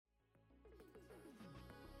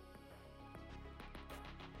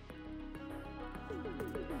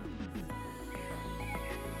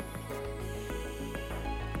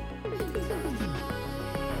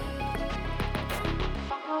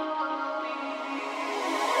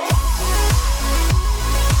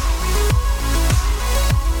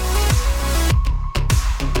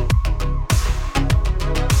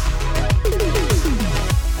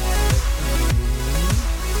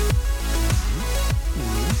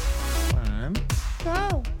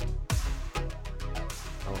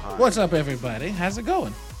What's up, everybody? How's it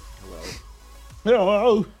going? Hello.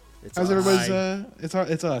 Hello. It's How's us. everybody's?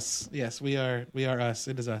 It's us. Yes, we are us.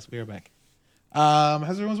 It is us. We are back.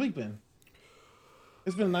 How's everyone's week been?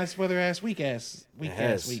 It's been a nice weather ass week. has.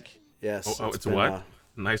 Week. Yes. It's what?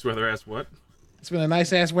 Nice weather ass what? It's been a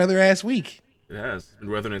nice ass weather ass week. It has. It's been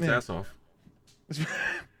weathering its ass off.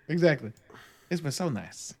 Exactly. It's been so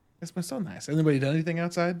nice. Anybody done anything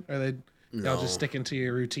outside? Or are they y'all just sticking to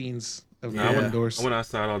your routines of I went indoors? I went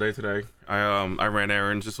outside all day today. I ran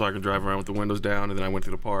errands just so I could drive around with the windows down, and then I went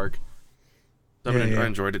to the park. So I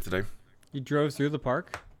enjoyed it today. You drove through the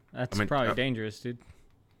park? That's probably dangerous, dude.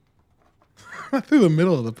 Through the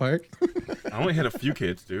middle of the park. I only had a few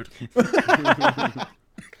kids, dude. I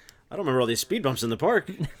don't remember all these speed bumps in the park.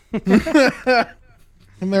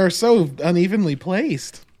 And they're so unevenly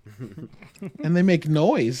placed. And they make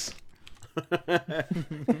noise.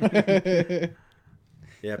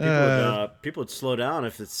 Yeah, people would slow down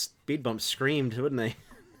if the speed bump screamed, wouldn't they?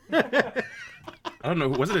 I don't know.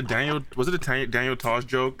 Was it a Daniel Tosh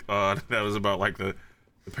joke that was about like the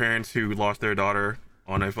parents who lost their daughter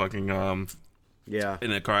on a fucking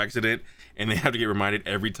in a car accident, and they have to get reminded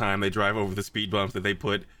every time they drive over the speed bumps that they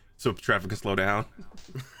put so traffic can slow down.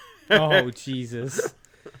 Oh, Jesus.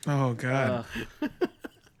 Oh, God.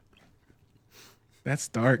 That's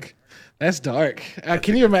dark.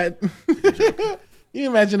 Can you imagine? Can you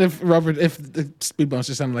imagine if the speed bumps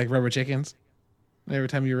just sounded like rubber chickens? Every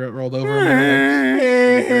time you rolled over them,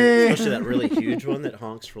 Especially that really huge one that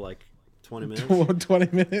honks for like 20 minutes.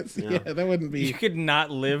 20 minutes? Yeah, that wouldn't be. You could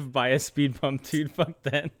not live by a speed bump, dude. Fuck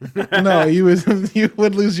that. No, you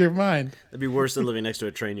would lose your mind. That'd be worse than living next to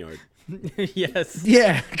a train yard. Yes.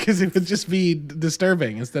 Yeah, because it would just be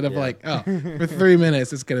disturbing instead of like, oh, for 3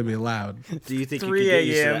 minutes it's gonna be loud. Do you think you 3 could get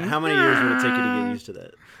used to a.m.? that? How many years would it take you to get used to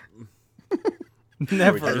that?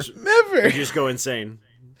 Never. Or you Never, just go insane.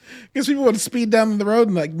 because people would speed down the road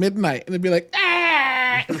in like midnight and they'd be like,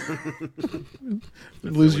 ah,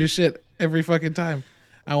 lose your shit every fucking time.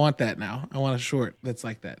 I want that now. I want a short that's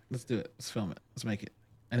like that. Let's do it. Let's film it. Let's make it.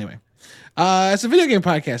 Anyway, it's a video game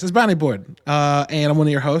podcast. It's Bounty Board, and I'm one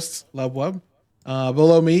of your hosts, Love Wub.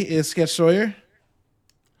 Below me is Sketch Sawyer,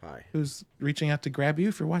 Hi. who's reaching out to grab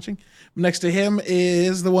you for watching. Next to him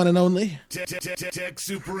is the one and only Tech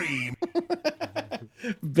Supreme.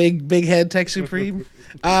 big head Tech Supreme,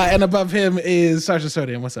 and above him is Sergeant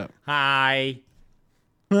Sodium. What's up? Hi.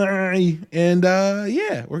 Hi. And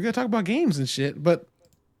yeah, we're gonna talk about games and shit, but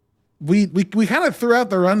we kind of threw out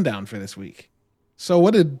the rundown for this week. So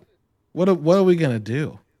what are we gonna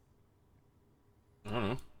do? I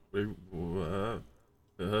don't know.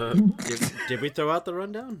 Did we throw out the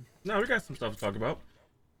rundown? No, we got some stuff to talk about.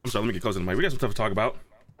 I'm sorry, let me get closer to the mic. We got some stuff to talk about.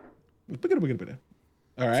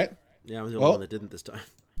 All right. Yeah, I was the only one that didn't this time.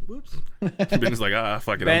 Whoops. Ben's like,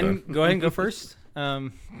 fuck it, I'm Ben, done. go ahead and go first.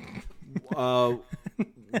 What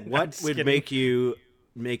would make you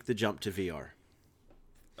make the jump to VR?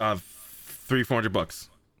 $300-$400.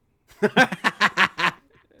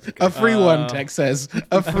 A free one, Tech says.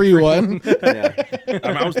 A free one. Yeah.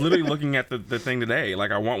 I was literally looking at the thing today. Like,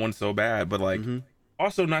 I want one so bad, but like,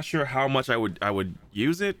 also not sure how much I would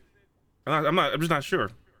use it. I'm just not sure.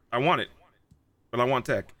 I want it, but I want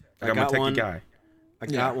tech. Like, I'm a techie one. guy. I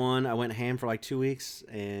got one. I went ham for like 2 weeks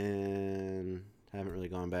and haven't really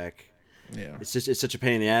gone back. Yeah. It's such a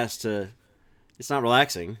pain in the ass to. It's not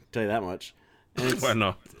relaxing, I'll tell you that much. And it's, Well,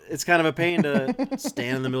 no. it's kind of a pain to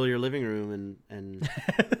stand in the middle of your living room and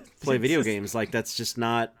play video games. Like, that's just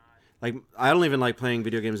not. Like, I don't even like playing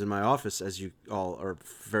video games in my office, as you all are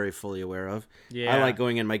very fully aware of. Yeah. I like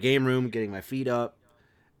going in my game room, getting my feet up.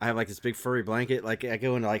 I have like this big furry blanket. Like, I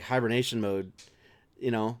go into like hibernation mode. You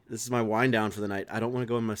know, this is my wind down for the night. I don't want to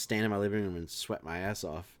go and stand in my living room and sweat my ass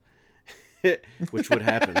off, which would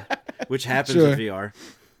happen. Which happens Sure. with VR,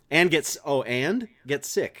 and get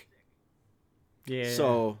sick. Yeah.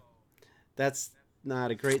 So that's not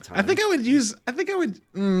a great time. I think I would.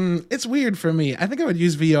 It's weird for me. I think I would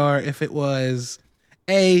use VR if it was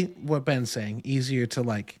what Ben's saying, easier to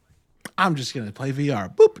like. I'm just gonna play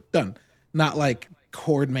VR. Boop, done. Not like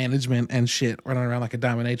cord management and shit running around like a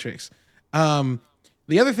dominatrix.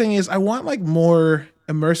 The other thing is I want like more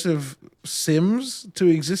immersive sims to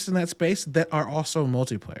exist in that space that are also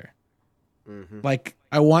multiplayer. Like,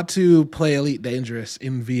 I want to play Elite Dangerous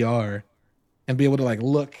in VR and be able to like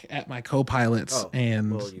look at my co-pilots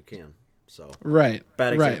and well, you can. So right,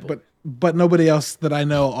 Bad right, example. but nobody else that I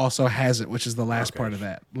know also has it, which is the last part of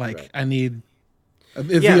that. Like, Right. I need.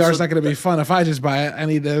 If Yeah, VR is so not going to be fun if I just buy it, I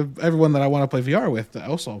need everyone that I want to play VR with to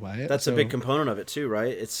also buy it. that's So- a big component of it too,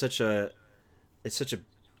 right? It's such a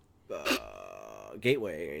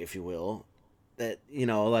gateway, if you will, that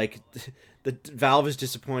like the Valve is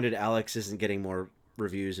disappointed Alex isn't getting more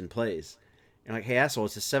reviews and plays. And like, hey asshole,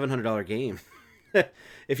 it's a $700 game.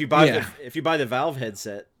 if you buy the Valve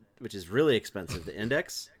headset, which is really expensive, the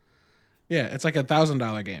Index. Yeah, it's like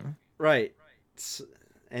 $1,000 game. Right.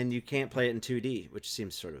 And you can't play it in 2D, which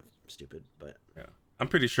seems sort of stupid, but yeah, I'm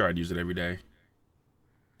pretty sure I'd use it every day.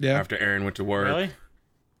 Yeah. After Aaron went to work. Really?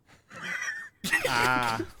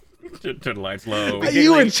 Turn the lights low.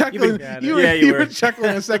 You were chuckling. You were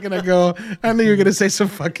chuckling a second ago. I knew you were gonna say some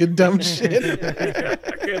fucking dumb shit. I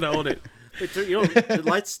couldn't hold it. The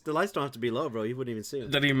lights don't have to be low, bro. You wouldn't even see them.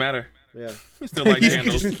 Doesn't even matter. Yeah. Still like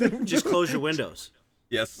candles. Just close your windows.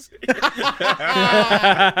 Yes.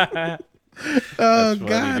 Oh funny,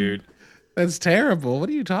 God, dude. That's terrible. What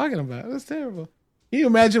are you talking about? That's terrible. Can you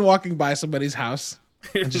imagine walking by somebody's house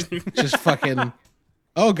and just fucking?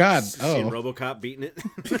 Oh God. Seeing Oh. RoboCop beating it.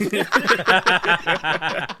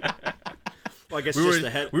 Well, I guess we were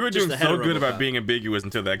doing the head so of good RoboCop. about being ambiguous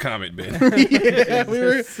until that comment, Ben. Yeah, we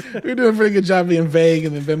were doing a pretty good job being vague,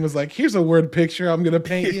 and then Ben was like, "Here's a word picture I'm gonna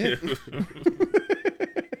paint you."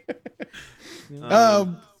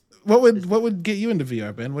 What would get you into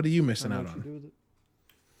VR, Ben? What are you missing out on?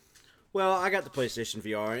 Well, I got the PlayStation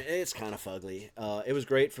VR. It's kind of fugly. It was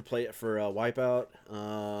great for Wipeout.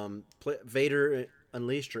 Vader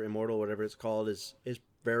Unleashed or Immortal, whatever it's called, is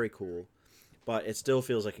very cool. But it still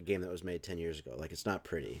feels like a game that was made 10 years ago. Like, it's not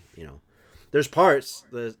pretty, There's parts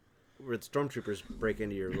where the stormtroopers break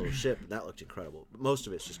into your little ship, and that looked incredible. But most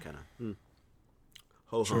of it's just kind of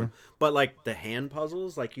ho-hum. Sure. But, like, the hand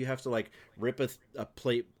puzzles, like, you have to, like, rip a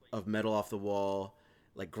plate of metal off the wall,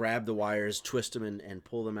 like, grab the wires, twist them, and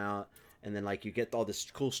pull them out. And then, like, you get all this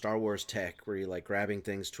cool Star Wars tech where you're, like, grabbing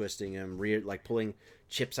things, twisting them, like, pulling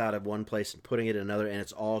chips out of one place and putting it in another, and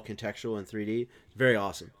it's all contextual in 3D. It's very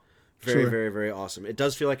awesome. Very, very, very awesome. It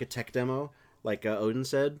does feel like a tech demo, like Odin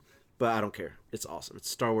said, but I don't care. It's awesome. It's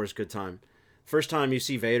Star Wars good time. First time you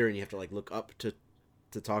see Vader and you have to like look up to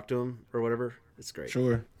talk to him or whatever. It's great.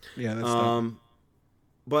 Sure. Yeah, that's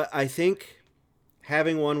but I think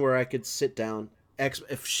having one where I could sit down, if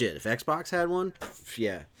Xbox had one,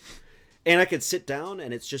 yeah. And I could sit down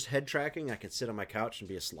and it's just head tracking. I could sit on my couch and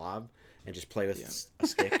be a slob and just play with a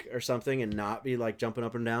stick or something and not be like jumping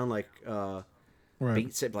up and down like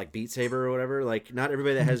Beat Saber or whatever. Like, not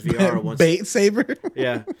everybody that has VR wants Beat Saber.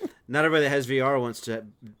 Yeah, not everybody that has VR wants to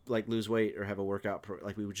like lose weight or have a workout.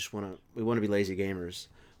 Like, we want to be lazy gamers,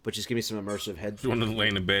 but just give me some immersive head. You want to lay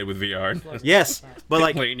in bed with VR? Yes, but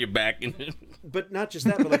like laying your back. But not just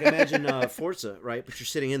that. But like, imagine Forza, right? But you're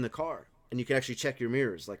sitting in the car and you can actually check your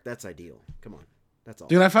mirrors. Like, that's ideal. Come on, that's all.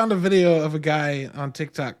 Dude, I found a video of a guy on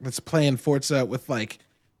TikTok that's playing Forza with like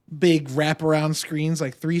big wraparound screens,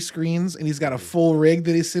 like 3 screens, and he's got a full rig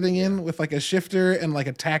that he's sitting in with like a shifter and like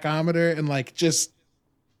a tachometer, and like just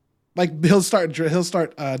like he'll start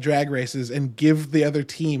drag races and give the other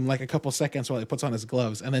team like a couple seconds while he puts on his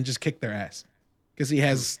gloves, and then just kick their ass because he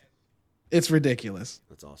has. It's ridiculous.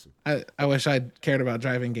 That's awesome. I wish I'd cared about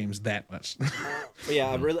driving games that much. But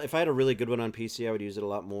yeah, if I had a really good one on PC, I would use it a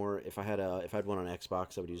lot more. If I had one on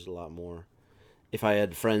Xbox, I would use it a lot more. If I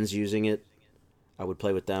had friends using it, I would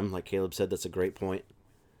play with them. Like Caleb said, that's a great point.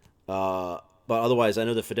 But otherwise, I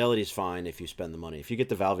know the fidelity is fine if you spend the money. If you get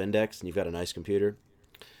the Valve Index and you've got a nice computer,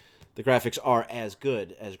 the graphics are as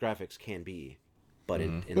good as graphics can be. But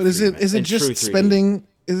but is it just spending?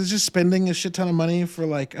 Is it just spending a shit ton of money for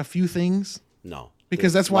like a few things? No,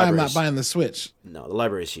 because that's why I'm not buying the Switch. No, the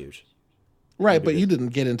library is huge. Right, but you didn't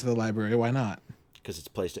get into the library. Why not? Because it's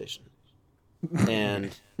PlayStation.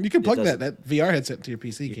 And you can plug that VR headset into your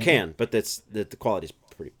PC. You can, but the quality's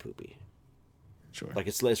pretty poopy. Sure. Like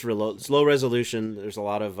it's real low. It's low resolution. There's a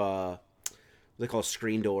lot of what they call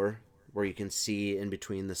screen door, where you can see in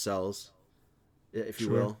between the cells, if you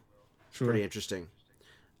will. Sure. Pretty interesting.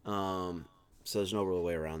 So there's no real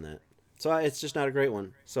way around that. So it's just not a great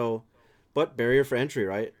one. So, but barrier for entry,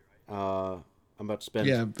 right? I'm about to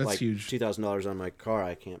spend that's huge. $2,000 on my car.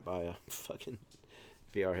 I can't buy a fucking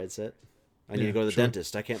VR headset. I need to go to the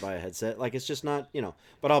dentist. I can't buy a headset. Like, it's just not,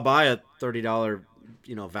 But I'll buy a $30,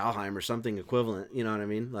 Valheim or something equivalent. You know what I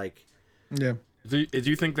mean? Like, yeah. Do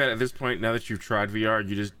you think that at this point, now that you've tried VR,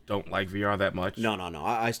 you just don't like VR that much? No.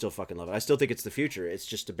 I still fucking love it. I still think it's the future. It's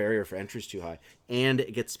just the barrier for entry is too high, and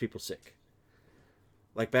it gets people sick.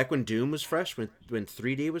 Like back when Doom was fresh, when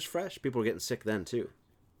 3D was fresh, people were getting sick then too.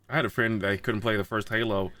 I had a friend that couldn't play the first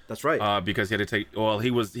Halo. That's right. Because he had to take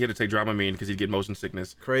Dramamine because he'd get motion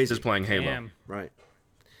sickness. Crazy. Just playing Halo. Damn. Right.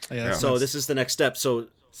 Yeah. So this is the next step. So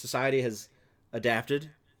society has adapted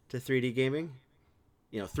to 3D gaming,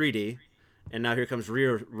 3D, and now here comes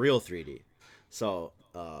real 3D. So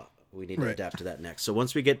we need to adapt to that next. So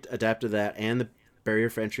once we get adapted to that, and the barrier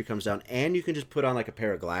for entry comes down, and you can just put on like a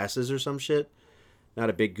pair of glasses or some shit, not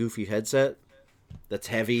a big goofy headset that's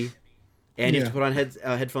heavy, and you have to put on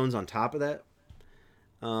headphones on top of that.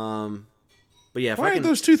 But yeah, why are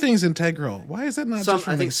those two things integral? Why is that not just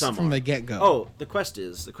from the get go? Oh, the Quest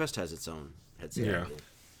has its own headset. Yeah.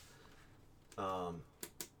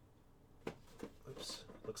 Oops.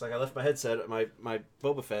 Looks like I left my headset, my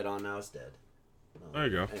Boba Fett on. Now it's dead. There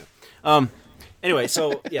you go. Anyway,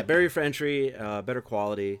 so yeah, barrier for entry, better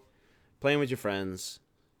quality, playing with your friends,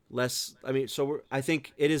 less. I mean, I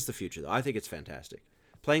think it is the future, though. I think it's fantastic.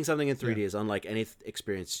 Playing something in 3D is unlike any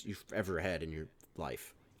experience you've ever had in your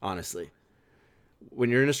life. Honestly, when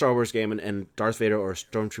you're in a Star Wars game and Darth Vader or a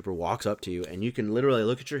Stormtrooper walks up to you, and you can literally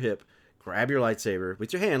look at your hip, grab your lightsaber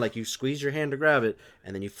with your hand, like you squeeze your hand to grab it,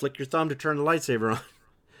 and then you flick your thumb to turn the lightsaber on.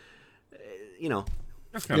 You know.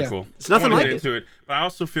 That's kind of cool. It's nothing like it. Into it. But I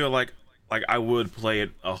also feel like I would play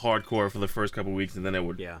it a hardcore for the first couple of weeks, and then it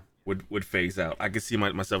would phase out. I could see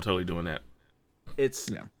myself totally doing that. It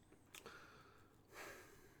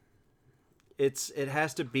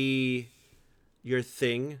has to be your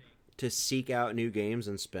thing to seek out new games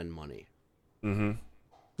and spend money. Mm-hmm.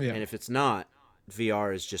 Yeah. And if it's not,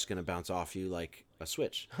 VR is just going to bounce off you like a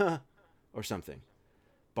Switch or something.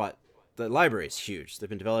 But the library is huge. They've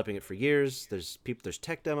been developing it for years. There's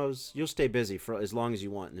tech demos. You'll stay busy for as long as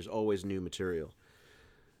you want, and there's always new material.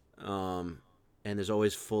 And there's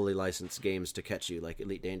always fully licensed games to catch you, like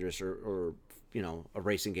Elite Dangerous or a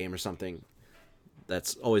racing game or something.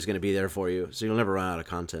 That's always going to be there for you, so you'll never run out of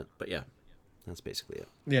content. But yeah, that's basically it.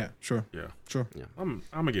 Yeah, sure. Yeah, sure. Yeah, I'm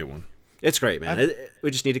gonna get one. It's great, man.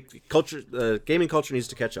 We just need culture. The gaming culture needs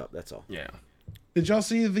to catch up. That's all. Yeah. Did y'all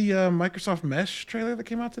see the Microsoft Mesh trailer that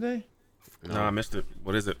came out today? No, I missed it.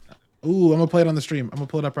 What is it? Ooh, I'm gonna play it on the stream. I'm gonna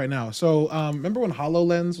pull it up right now. So, remember when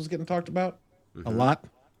HoloLens was getting talked about a lot,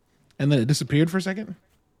 and then it disappeared for a second?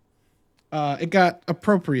 It got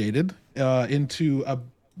appropriated into a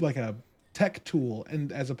tech tool,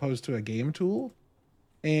 and as opposed to a game tool,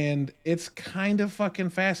 and it's kind of fucking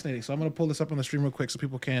fascinating. So I'm gonna pull this up on the stream real quick so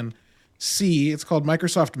people can see. It's called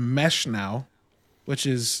Microsoft Mesh now, which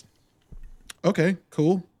is okay,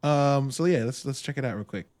 cool. So yeah, let's check it out real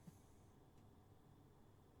quick.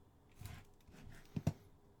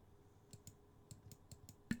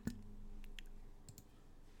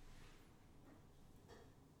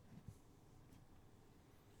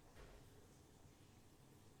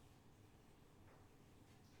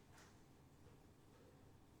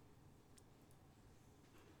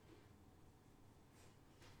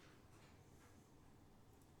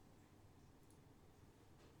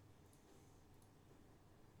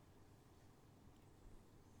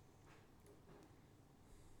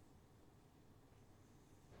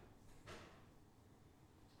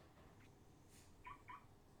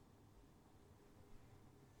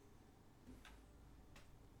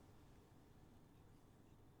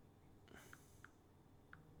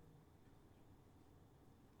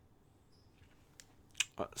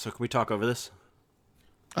 So can we talk over this?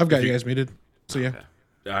 I've got you guys muted. So yeah. Okay.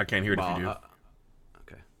 I can't hear it if you do. Okay.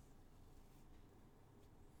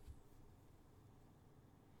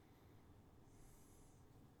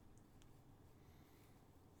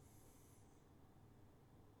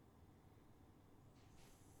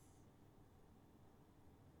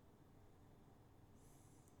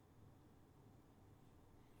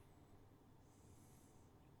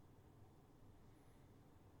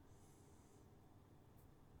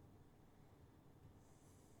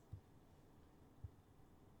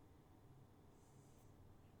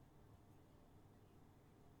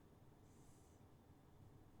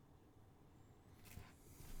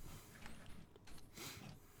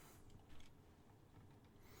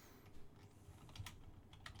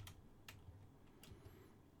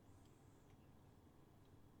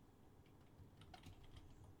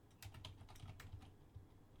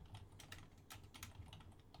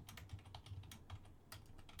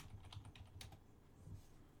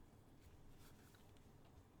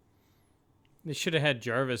 They should have had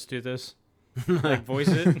Jarvis do this. Like, voice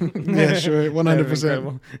it. Yeah, sure.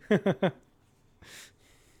 100%.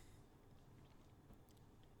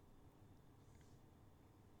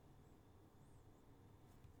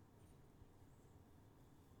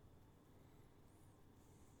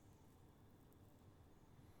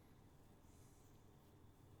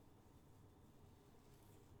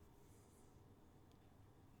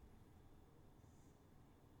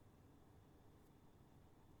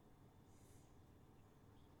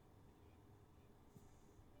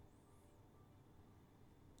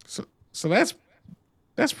 So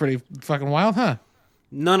that's pretty fucking wild, huh?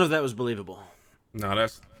 None of that was believable. No,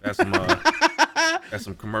 that's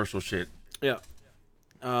some commercial shit. Yeah.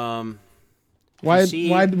 Why see-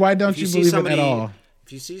 why don't you believe it at all?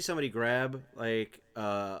 If you see somebody grab like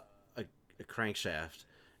a crankshaft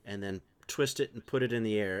and then twist it and put it in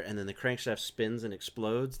the air, and then the crankshaft spins and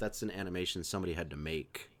explodes, that's an animation somebody had to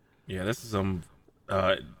make. Yeah, this is some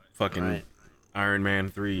fucking Right. Iron Man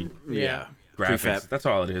 3 Yeah. graphics. Prefab. That's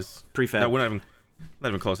all it is. Prefab. No, we're not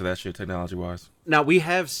even close to that shit technology wise. Now, we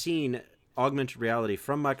have seen augmented reality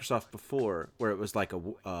from Microsoft before where it was like a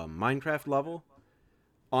Minecraft level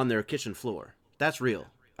on their kitchen floor. That's real.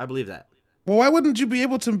 I believe that. Well, why don't you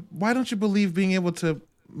believe being able to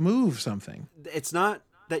move something? It's not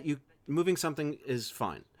that moving something is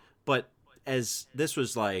fine, but as this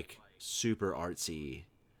was like super artsy,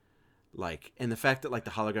 like, and the fact that like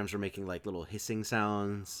the holograms were making like little hissing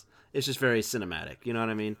sounds, it's just very cinematic. You know what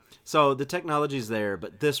I mean? So the technology's there,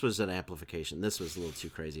 but this was an amplification. This was a little too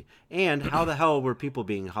crazy. And how the hell were people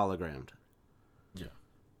being hologrammed? Yeah.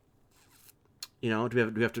 You know, do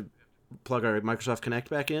we have to plug our Microsoft Connect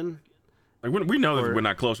back in? Like we know that we're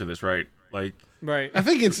not close to this, right? Like Right. I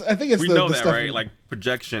think it's we the know that, stuff, right? Like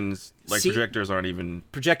projections, like projectors aren't even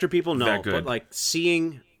Projector people, no, that good. but like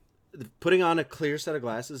putting on a clear set of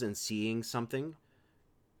glasses and seeing something,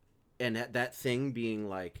 and that thing being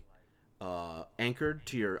like anchored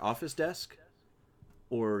to your office desk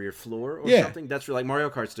or your floor or something. That's like Mario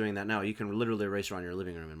Kart's doing that now. You can literally race around your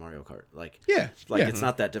living room in Mario Kart. It's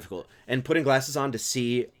not that difficult. And putting glasses on to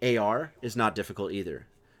see AR is not difficult either.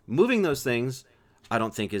 Moving those things, I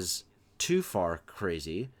don't think is too far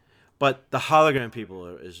crazy. But the hologram people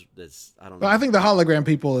I don't know. Well, I think the hologram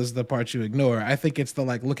people is the part you ignore. I think it's the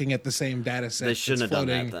like looking at the same data set. They shouldn't that's have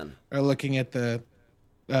done that floating, then. Or looking at the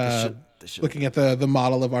They should. looking at the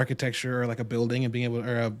model of architecture or like a building and being able,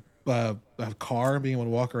 or a car, being able to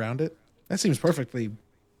walk around it. That seems perfectly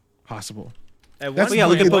possible. At That's- one yeah,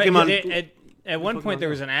 look point, at Pokemon- At one point, there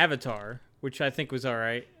was an avatar, which I think was all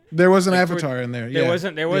right. There was an Like, avatar in there. There yeah. was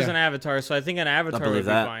an Yeah. avatar, so I think an avatar believe would be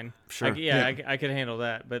that. fine. Sure. I could handle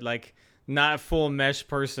that, but like not a full mesh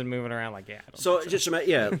person moving around like I don't So think just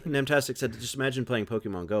Namtastic said, just imagine playing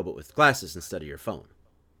Pokemon Go, but with glasses instead of your phone.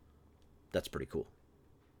 That's pretty cool.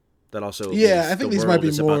 That also, Yeah, means I think the these world might be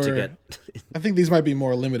is about to more- get- I think these might be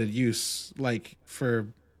more limited use, like for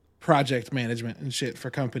project management and shit for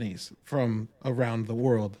companies from around the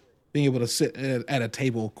world, being able to sit at a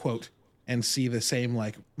table, quote, and see the same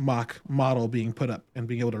like mock model being put up and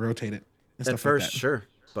being able to rotate it. And at stuff first, like that. sure,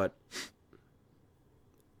 but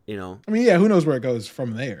you know, I mean, yeah, who knows where it goes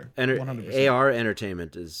from there? 100%. AR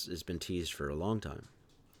entertainment has been teased for a long time.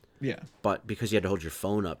 Yeah, But because you had to hold your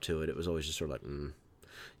phone up to it, it was always just sort of like,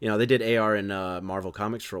 You know, they did AR in Marvel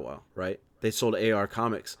Comics for a while, right? They sold AR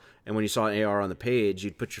comics, and when you saw an AR on the page,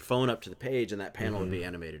 you'd put your phone up to the page, and that panel would be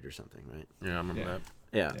animated or something, right? Yeah, I remember that.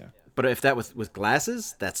 Yeah. Yeah. But if that with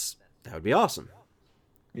glasses, that would be awesome.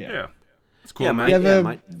 Yeah. It's cool. Yeah, man. yeah.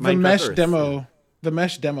 The Minecraft mesh Earth. demo, the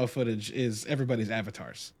mesh demo footage is everybody's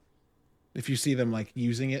avatars. If you see them like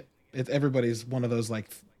using it, it's everybody's one of those like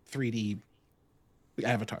 3D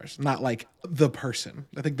avatars, not like the person.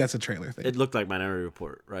 I think that's a trailer thing. It looked like Minority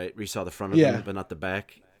Report, right? Where you saw the front of Yeah. them, but not the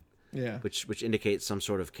back, yeah, which indicates some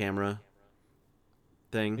sort of camera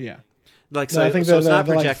thing. yeah. Like So so, I think so it's not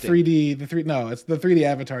the like projecting. 3D, no, it's the 3D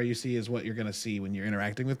avatar you see is what you're gonna see when you're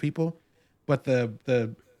interacting with people, but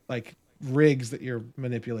the like rigs that you're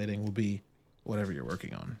manipulating will be whatever you're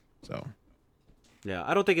working on. So Yeah,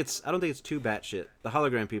 I don't think it's too batshit. The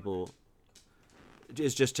hologram people, it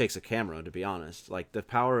just takes a camera, to be honest. Like the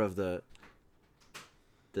power of the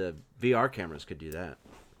VR cameras could do that.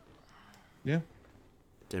 yeah,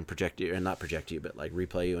 And project you, and not project you, but like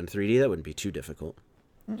replay you in 3D. That wouldn't be too difficult.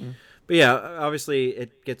 But yeah, obviously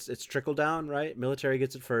it's trickle down, right? Military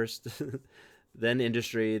gets it first, then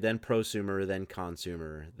industry, then prosumer, then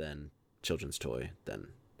consumer, then children's toy, then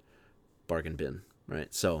bargain bin,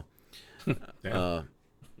 right? So, Damn.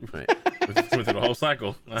 right. Went through the whole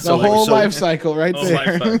cycle. the whole life cycle right Whole there.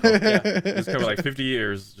 life cycle. It's covered like 50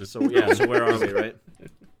 years. Just So yeah, so where are we, right?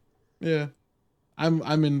 Yeah, I'm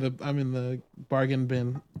in the bargain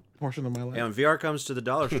bin portion of my life. Yeah, when VR comes to the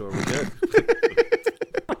dollar store, we're good.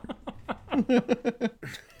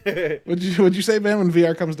 Would you say, Ben, when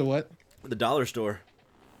VR comes to what? The dollar store.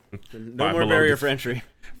 No Five more Below barrier gets- for entry.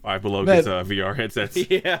 Five Below That- gets VR headsets.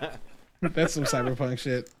 Yeah. That's some cyberpunk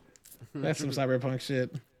shit. That's some cyberpunk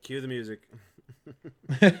shit. Cue the music.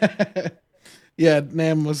 Yeah,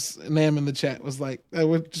 Nam in the chat was like,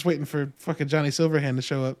 we're just waiting for fucking Johnny Silverhand to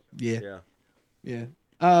show up. Yeah. Yeah.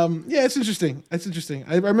 Yeah, it's interesting. It's interesting.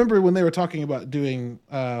 I remember when they were talking about doing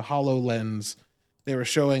HoloLens, they were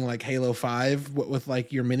showing like Halo 5 with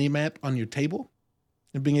like your mini map on your table.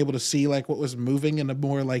 and being able to see like what was moving in a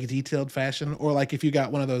more like detailed fashion, or like if you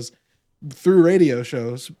got one of those through radio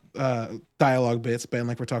shows, dialogue bits, Ben,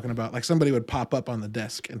 like we're talking about, like somebody would pop up on the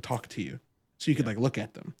desk and talk to you, so you could like look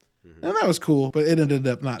at them, and that was cool. But it ended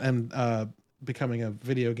up not becoming a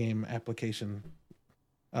video game application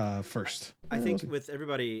first. I think with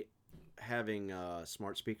everybody having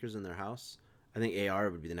smart speakers in their house, I think AR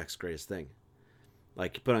would be the next greatest thing.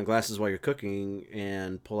 Like you put on glasses while you're cooking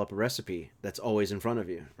and pull up a recipe that's always in front of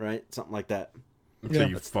you, right? Something like that. Until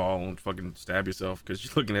you fall and fucking stab yourself because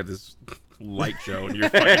you're looking at this light show in your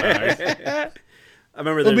fucking eyes. I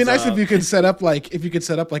remember. It'd be nice if you could set up like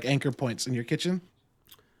anchor points in your kitchen,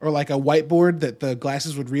 or like a whiteboard that the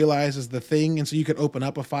glasses would realize is the thing, and so you could open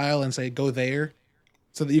up a file and say go there,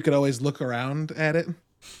 so that you could always look around at it.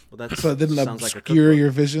 Well, so it didn't obscure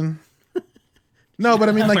your vision. No, but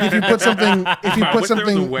I mean, like if you put something,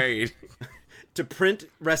 a way to print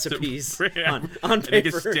recipes on and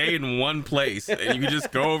paper, it can stay in one place, and you can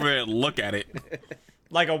just go over it and look at it.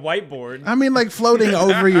 Like a whiteboard. I mean, like floating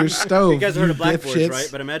over your stove. You guys heard of blackboards, dipshits. right?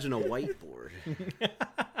 But imagine a whiteboard.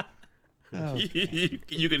 Oh.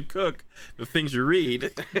 You can cook the things you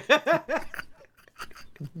read.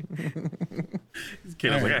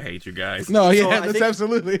 Kid, I was like, I hate you guys. No, yeah, So I that's think-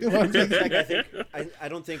 absolutely. I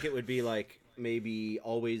don't think it would be like maybe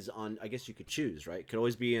always on. I guess you could choose, right? Could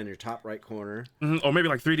always be in your top right corner. Or maybe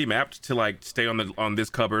like 3D mapped to like stay on this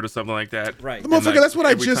cupboard or something like that. Right. Motherfucker, like, that's what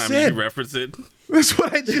I every just time said. You reference it. That's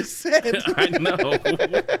what I just said. I know.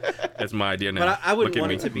 That's my idea now. But I wouldn't Look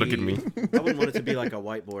want at it to be. Look at me. I wouldn't want it to be like a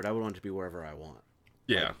whiteboard. I would want it to be wherever I want.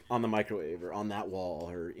 Yeah. Like on the microwave or on that wall,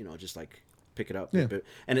 or just like pick it up. Yeah.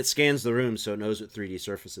 And it scans the room so it knows what 3D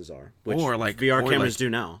surfaces are, which Or like VR or cameras like- do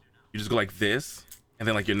now. You just go like this, and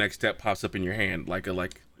then like your next step pops up in your hand, like you know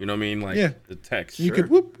what I mean, like Yeah. the text. You could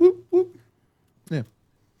whoop whoop whoop. Yeah.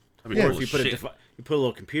 That'd be Yeah. cool If you as put shit. you put a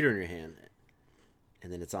little computer in your hand,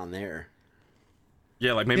 and then it's on there.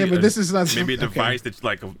 Yeah, like maybe. Yeah, but this is not maybe a okay. device that's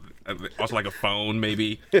like also like a phone,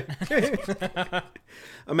 maybe.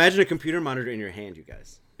 Imagine a computer monitor in your hand, you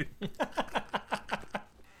guys.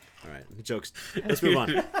 All right, jokes. Let's move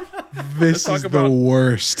on. This talk is the about-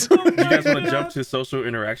 worst. You guys want to jump to social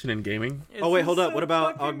interaction in gaming? Oh wait, hold up. What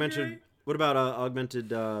about augmented? What about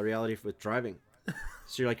augmented reality with driving?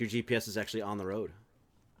 So you're like your GPS is actually on the road.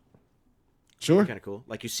 Sure. Kind of cool.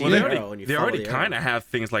 Like you see Well, the they arrow already, and you they follow already the arrow. kind of have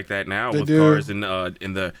things like that now They with do. cars in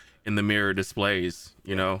the mirror displays.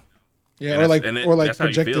 You know. Yeah, And or that's- like and it- or like that's how you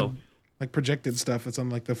projected feel. like projected stuff. It's on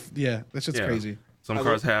like that's just Yeah. crazy. Some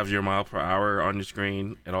cars have your mile per hour on your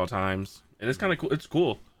screen at all times, and it's kind of cool. It's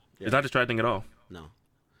cool. Yeah. It's not distracting at all. No.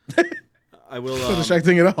 I will. It's not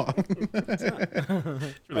distracting at all. Really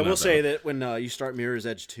I will not say bad. that when you start Mirror's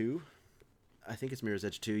Edge 2, I think it's Mirror's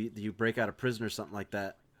Edge 2, you break out a prison or something like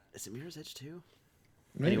that. Is it Mirror's Edge 2?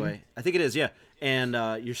 Maybe. Anyway, I think it is, yeah. And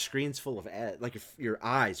your screen's full of ads. Like your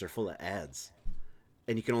eyes are full of ads.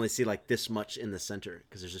 And you can only see like this much in the center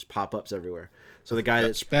because there's just pop-ups everywhere. So the guy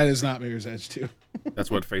That is not Mirror's Edge 2.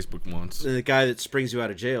 That's what Facebook wants. that springs you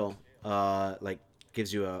out of jail, like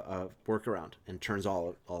gives you a workaround and turns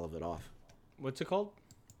all of it off. What's it called?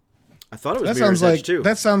 I thought it was That Mirror's sounds like Edge 2.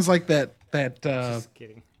 that sounds like that Just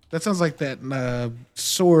kidding. that sounds like that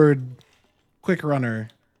sword quick runner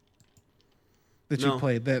that you No.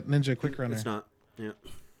 played, that ninja quick runner. It's not. Yeah.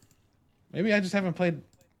 Maybe I just haven't played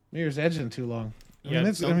Mirror's Edge in too long. Yeah,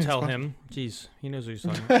 it's- don't it's tell fun. him. Jeez, he knows what he's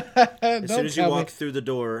talking about. As Don't soon as you tell walk me. through the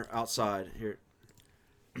door outside, here.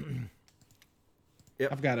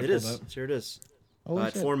 Yep, I've got it It pulled is. up. Here it is. Holy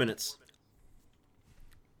At shit. 4 minutes.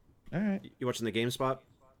 All right. You watching the GameSpot?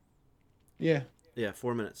 Yeah. Yeah,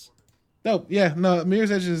 4 minutes. No, yeah, no.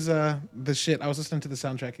 Mirror's Edge is the shit. I was listening to the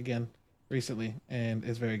soundtrack again recently, and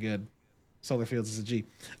it's very good. Solar Fields is a G.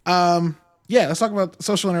 Yeah, let's talk about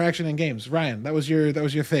social interaction in games. Ryan, that was your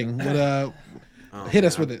thing. What, hit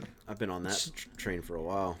us man, with it. I've been on that train for a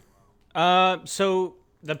while. So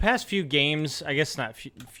the past few games, I guess not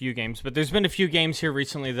few games, but there's been a few games here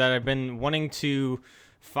recently that I've been wanting to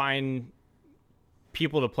find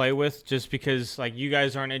people to play with, just because like you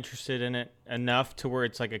guys aren't interested in it enough to where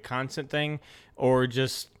it's like a constant thing, or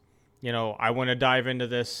just I want to dive into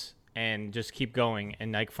this and just keep going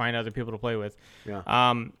and like find other people to play with.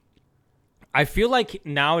 Yeah. I feel like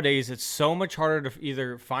nowadays it's so much harder to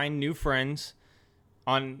either find new friends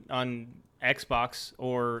on Xbox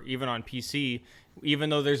or even on PC, even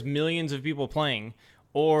though there's millions of people playing,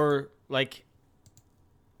 or like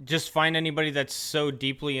just find anybody that's so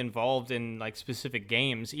deeply involved in like specific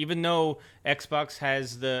games, even though Xbox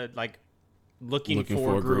has the like looking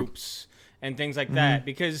for groups and things like that.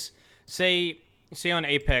 Because say on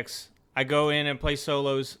Apex, I go in and play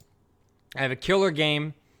solos, I have a killer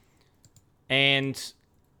game, and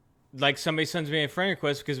like somebody sends me a friend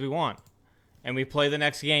request because we won, and we play the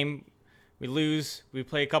next game, we lose, we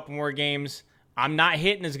play a couple more games. I'm not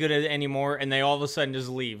hitting as good as anymore, and they all of a sudden just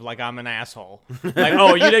leave like I'm an asshole. Like,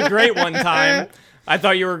 oh, you did great one time. I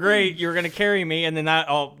thought you were great. You were gonna carry me, and then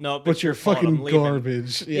oh no, but you're fucking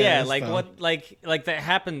garbage. Yeah, like tough. What? Like that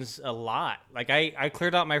happens a lot. Like I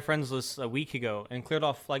cleared out my friends list a week ago and cleared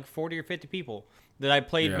off like 40 or 50 people that I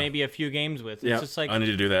played maybe a few games with. Yeah, it's just like I need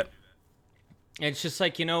to do that. It's just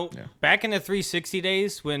like back in the 360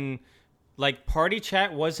 days when like party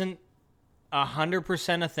chat wasn't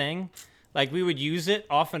 100% a thing. Like, we would use it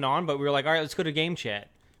off and on, but we were like, all right, let's go to game chat.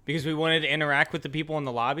 Because we wanted to interact with the people in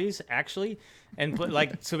the lobbies, actually. And,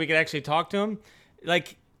 so we could actually talk to them.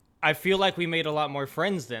 Like, I feel like we made a lot more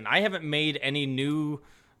friends then. I haven't made any new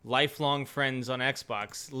lifelong friends on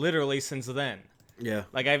Xbox, literally, since then. Yeah.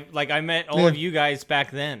 I met all of you guys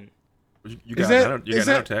back then. You got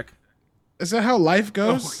nanotech. Is that how life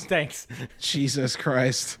goes? Oh, thanks. Jesus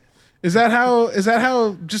Christ. Is that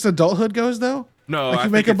how just adulthood goes, though? No, like you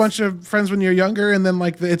make a bunch of friends when you're younger, and then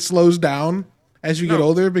like it slows down as you get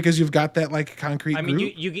older because you've got that like concrete. I mean,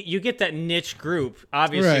 group. you get that niche group.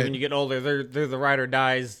 Obviously, when you get older, they're the ride or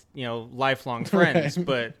dies, lifelong friends. Right.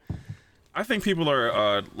 But I think people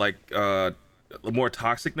are more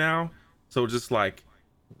toxic now. So just like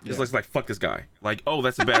fuck this guy. Like, oh,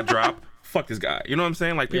 that's a bad drop. Fuck this guy. You know what I'm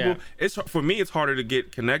saying? Like people, it's for me, it's harder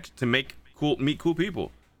to meet cool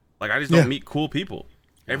people. Like I just don't meet cool people.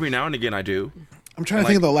 Every now and again I do. I'm trying to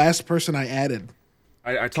think of the last person I added.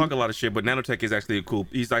 I talk a lot of shit, but Nanotech is actually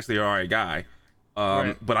he's actually an alright guy.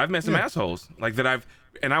 But I've met some assholes like that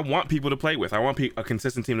I want people to play with. I want a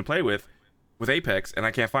consistent team to play with Apex, and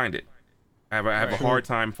I can't find it. I have a hard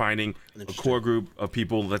time finding a core group of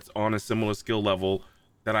people that's on a similar skill level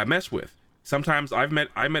that I mess with. Sometimes I met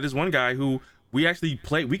this one guy who we actually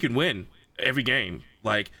we could win every game,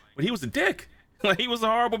 but he was a dick. Like he was a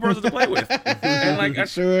horrible person to play with. And like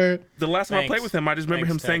the last time I played with him, I just remember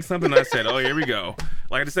him saying something. And I said, "Oh, here we go."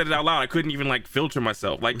 Like I just said it out loud. I couldn't even filter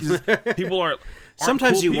myself. Like people are.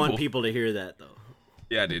 Sometimes cool you people. want people to hear that though.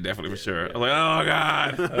 Yeah, I did definitely for sure. I'm like, oh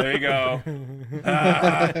god, there you go.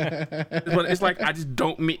 But it's like I just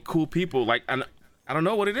don't meet cool people. Like I don't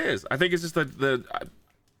know what it is. I think it's just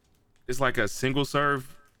it's like a single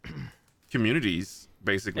serve communities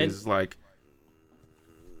basically. It's like.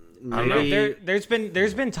 I don't know. There's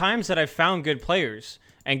been times that I've found good players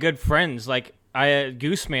and good friends. Like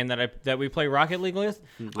Gooseman that we play Rocket League with.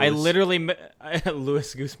 Lewis. I literally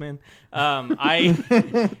Lewis Gooseman.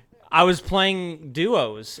 I was playing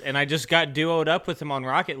duos and I just got duoed up with him on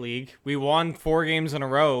Rocket League. We won 4 games in a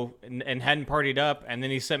row and hadn't partied up. And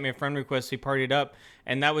then he sent me a friend request. We partied up,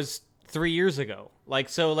 and that was 3 years ago. We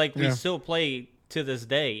still play to this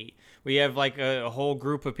day. We have a whole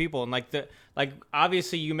group of people, and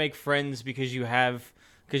obviously you make friends because you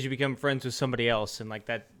become friends with somebody else, and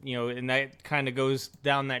that and that kind of goes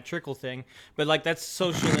down that trickle thing. But that's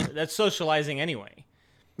socializing anyway.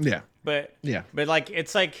 Yeah. But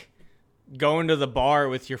it's like going to the bar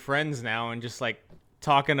with your friends now and just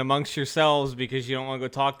talking amongst yourselves because you don't want to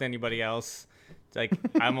go talk to anybody else. It's like,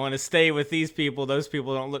 I want to stay with these people. Those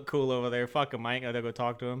people don't look cool over there. Fuck them. I ain't gonna go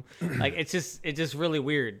talk to them. It's just really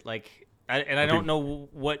weird. I don't know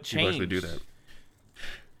what changed. People actually do that.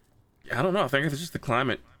 Yeah, I don't know. I think it's just the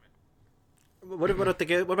climate. What about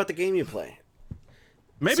the game you play?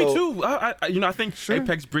 Maybe too. I think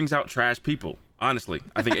Apex brings out trash people. Honestly,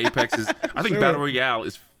 I think Apex is. I think Battle Royale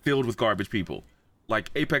is filled with garbage people.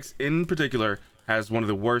 Like Apex in particular has one of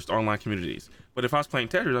the worst online communities. But if I was playing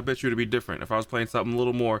Tetris, I bet you it'd be different. If I was playing something a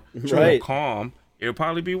little more calm, it would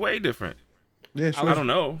probably be way different. Yeah, sure. I don't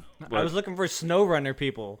know. But... I was looking for SnowRunner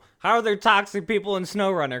people. How are there toxic people in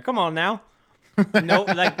SnowRunner? Come on now. No,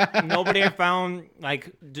 nobody I found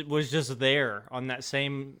was just there on that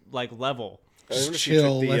same level. Just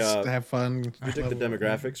chill. Let's have fun. You took the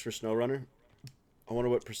demographics for SnowRunner. I wonder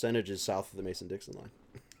what percentage is south of the Mason-Dixon line.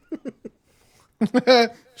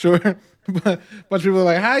 Sure. But people are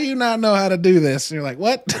like, how do you not know how to do this? And you're like,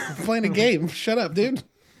 what? I'm playing a game. Shut up, dude.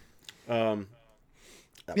 Yeah,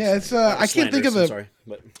 it's I can't think of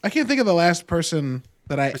I can't think of the last person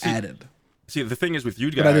that I added. See, the thing is with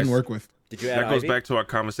you guys, that I didn't work with. Did you add that goes Ivy? back to our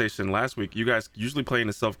conversation last week. You guys usually play in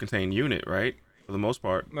a self-contained unit, right? For the most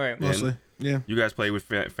part, right? And mostly, yeah. You guys play with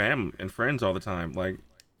fam and friends all the time.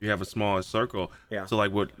 You have a small circle. Yeah. So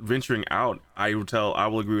with venturing out, I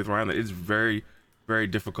will agree with Ryan that it's very, very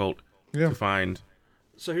difficult to find.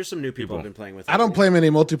 So here's some new people I've been playing with. I don't play many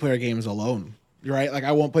multiplayer games alone. right? Like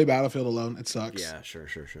I won't play Battlefield alone. It sucks. Yeah, sure.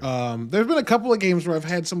 There's been a couple of games where I've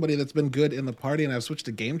had somebody that's been good in the party, and I've switched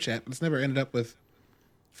to game chat, but it's never ended up with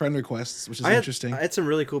friend requests, which is interesting. I had some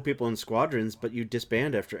really cool people in squadrons, but you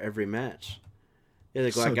disband after every match. Yeah,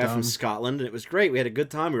 the guy from Scotland, and it was great. We had a good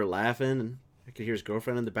time. We were laughing, and I could hear his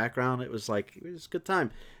girlfriend in the background. It was a good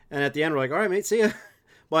time. And at the end, we're like, all right, mate, see ya.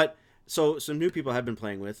 But so some new people I've been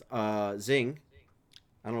playing with. Zing.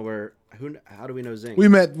 I don't know how do we know Zing? We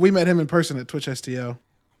met him in person at Twitch STO.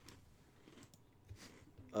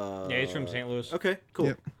 Yeah, he's from St. Louis. Okay, cool.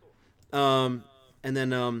 Yep. And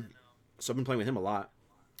then so I've been playing with him a lot.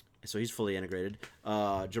 So he's fully integrated.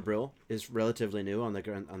 Jabril is relatively new on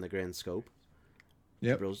the grand scope.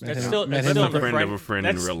 Yep. That's still in the friend of a friend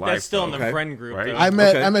in real life. That's still in the friend group. Right? I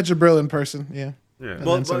met Jabril in person. Yeah. Yeah.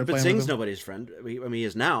 Well, but Zing's nobody's friend. I mean, he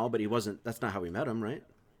is now, but he wasn't. That's not how we met him, right?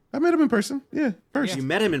 I met him in person. Yeah, first. You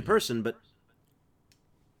met him in person, but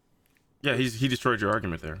Yeah, he destroyed your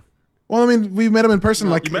argument there. Well, I mean, we met him in person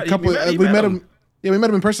we met him. Yeah, we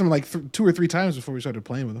met him in person like 2 or 3 times before we started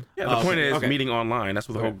playing with him. Yeah, the point is meeting online. That's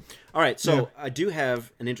what the whole. All right, so I do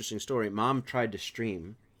have an interesting story. Mom tried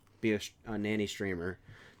to be a nanny streamer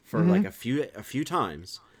for like a few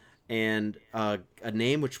times, and a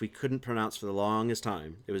name which we couldn't pronounce for the longest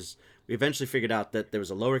time. We eventually figured out that there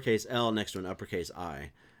was a lowercase L next to an uppercase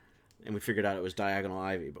I, and we figured out it was Diagonal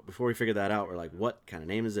Ivy. But before we figured that out, we're like, what kind of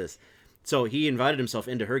name is this? So he invited himself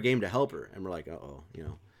into her game to help her, and we're like,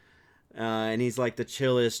 and he's like the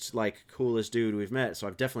chillest, like coolest dude we've met. So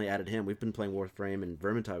I've definitely added him. We've been playing Warframe and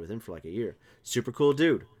Vermintide with him for like a year. Super cool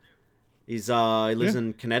dude. He lives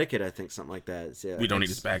in Connecticut, I think, something like that. Yeah, we don't need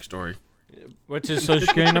his backstory. What's his social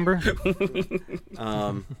security number?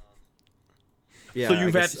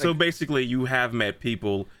 Yeah. So basically, you have met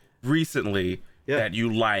people recently that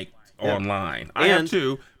you liked online. I have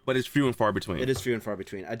too, but it's few and far between. It is few and far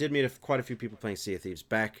between. I did meet quite a few people playing Sea of Thieves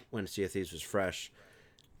back when Sea of Thieves was fresh,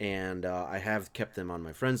 and I have kept them on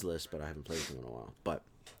my friends list, but I haven't played with them in a while. But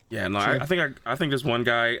yeah, no, sure. I think there's one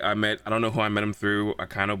guy I met. I don't know who I met him through, a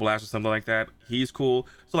Kino Blast or something like that. He's cool.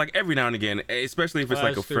 So like every now and again, especially if it's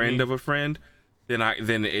like a friend of a friend,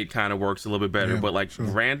 then it kind of works a little bit better. But like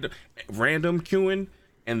random queuing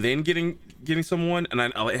and then getting someone, and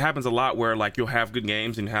it happens a lot where like you'll have good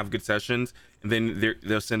games and have good sessions, and then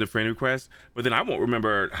they'll send a friend request, but then I won't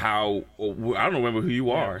remember I don't remember who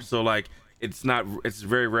you are. So like it's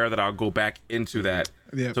very rare that I'll go back into that.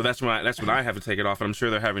 Yep. So that's when I have to take it off, and I'm sure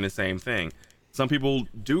they're having the same thing. Some people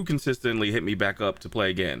do consistently hit me back up to play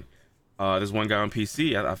again. There's one guy on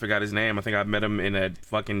PC, I forgot his name. I think I met him in a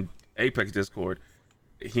fucking Apex Discord.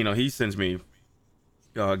 He sends me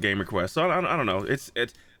game requests. So I don't know. It's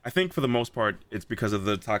I think for the most part it's because of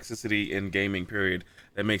the toxicity in gaming period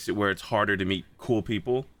that makes it where it's harder to meet cool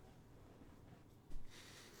people.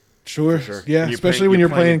 Sure. Yeah, especially when you're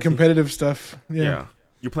playing competitive stuff. Yeah.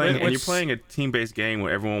 You're playing a team-based game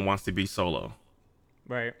where everyone wants to be solo.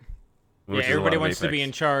 Right. Yeah, everybody wants to be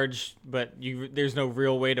in charge, but there's no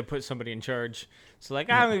real way to put somebody in charge. So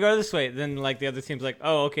like, I'm gonna go this way. Then like the other team's like,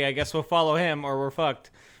 oh, okay, I guess we'll follow him or we're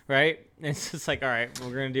fucked, right? And it's just like, all right,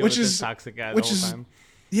 we're gonna deal with this toxic guy the whole time.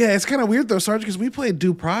 Yeah, it's kind of weird though, Sarge, because we played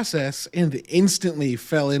Due Process and instantly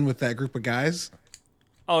fell in with that group of guys.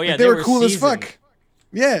 Oh yeah, like, they were cool as fuck.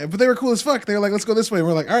 Yeah, but they were cool as fuck. They were like, let's go this way. And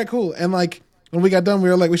we're like, all right, cool. And like when we got done, we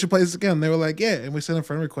were like, we should play this again. They were like, yeah, and we sent them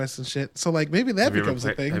friend requests and shit. So like maybe that becomes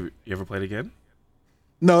a thing. Have you ever played again?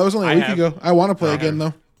 No, it was only a week ago. I want to play again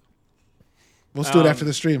though. We'll do it after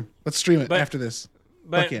the stream. Let's stream it after this.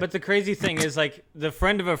 But the crazy thing is like the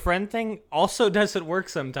friend of a friend thing also doesn't work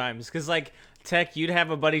sometimes because like Tech, you'd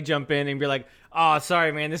have a buddy jump in and be like, oh,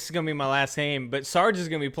 sorry, man, this is going to be my last game, but Sarge is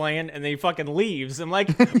going to be playing, and then he fucking leaves. I'm like,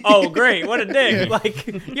 oh, great, what a dick. Yeah. Like,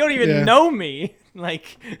 you don't even know me.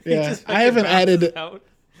 Like, I haven't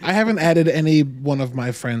added any one of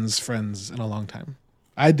my friends' in a long time.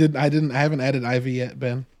 I haven't added Ivy yet,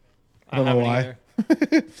 Ben. I don't know why.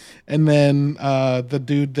 And then the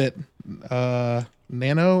dude that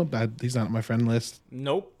Nano, he's not on my friend list.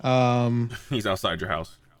 Nope. He's outside your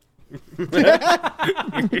house.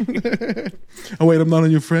 Oh wait, I'm not on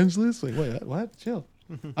your friends list. Like, wait, what? Chill.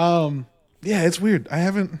 Yeah, it's weird.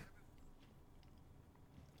 I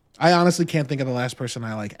honestly can't think of the last person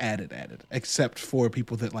I like added, except for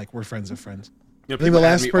people that like were friends of friends. You know, people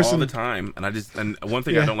add me all the time, and one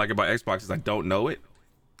thing I don't like about Xbox is I don't know it.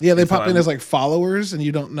 Yeah, they pop in as like followers, and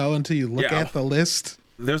you don't know until you look at the list.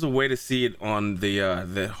 There's a way to see it on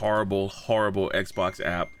the horrible Xbox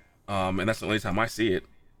app, and that's the only time I see it.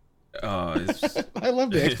 I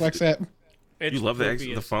love the Xbox app. You love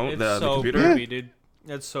the phone, the so computer? Creepy, dude.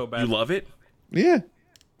 That's so bad. You love it? Yeah.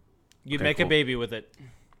 You'd make a baby with it.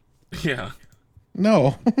 Yeah.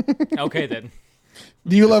 No. Okay then.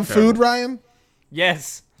 Do you love terrible. food, Ryan?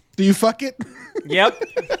 Yes. Do you fuck it? Yep.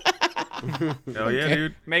 Hell yeah,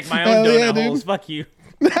 dude. Make my Hell own donut yeah, dude. holes. Fuck you.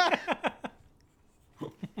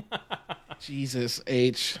 Jesus,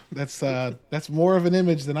 H. That's more of an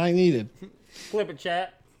image than I needed. Flip it,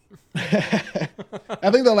 chat. I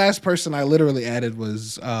think the last person I literally added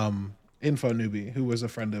was Info Newbie, who was a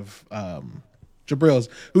friend of Jabril's,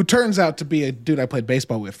 who turns out to be a dude I played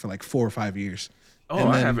baseball with for like 4 or 5 years. Oh, And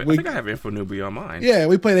I then have it. we- I think I have Info Newbie on mine. Yeah,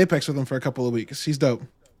 we played Apex with him for a couple of weeks. He's dope.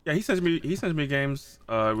 Yeah, he sends me games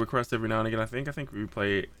requests every now and again. I think we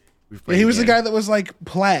play. Yeah, he was the guy that was like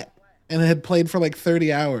plat and had played for like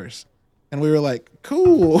 30 hours. And we were like,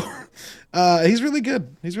 cool. He's really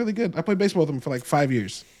good. He's really good. I played baseball with him for like 5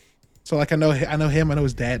 years. So like I know him, I know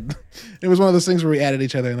his dad. It was one of those things where we added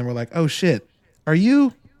each other and then we're like, oh shit, are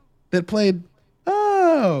you that played?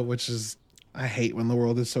 Oh, which is, I hate when the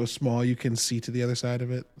world is so small you can see to the other side of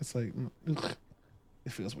it. It's like, ugh,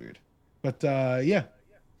 it feels weird. But yeah,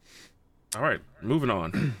 All right, moving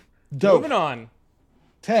on. dope. Moving on.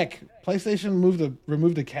 Tech, PlayStation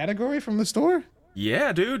removed a category from the store?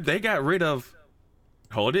 Yeah, dude, they got rid of.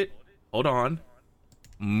 Hold on.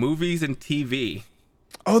 Movies and TV.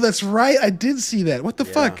 Oh, that's right. I did see that. What the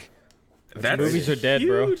fuck? That's Movies are dead,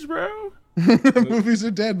 bro. huge, bro. Movies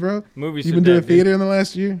are dead, bro. Movies You've are been to a dead, dude. theater in the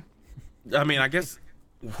last year? I mean, I guess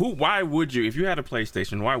why would you, if you had a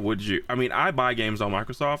PlayStation, why would you? I mean, I buy games on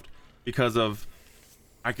Microsoft because of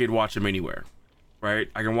I could watch them anywhere, right?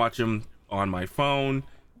 I can watch them on my phone.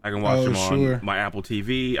 I can watch them sure. on my Apple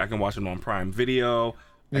TV. I can watch them on Prime Video.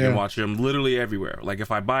 I Yeah. can watch them literally everywhere. Like if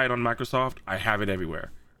I buy it on Microsoft, I have it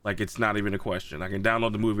everywhere. Like it's not even a question. I can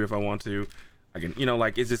download the movie if I want to. I can,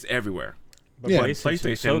 like it's just everywhere. But Yeah.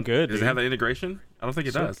 PlayStation's so good. Does Dude. it have the integration? I don't think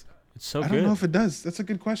it does. It's so I good. don't know if it does. That's a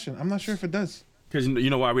good question. I'm not sure if it does. Because you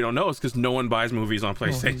know why we don't know? It's because no one buys movies on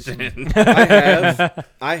PlayStation.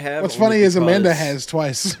 I have. What's only funny is Amanda because- has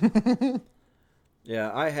twice.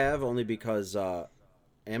 Yeah, I have only because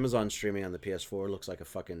Amazon streaming on the PS4 looks like a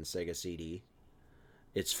fucking Sega CD.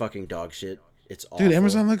 It's fucking dog shit. It's awful. Dude,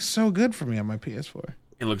 Amazon looks so good for me on my PS4.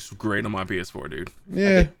 It looks great on my PS4, dude.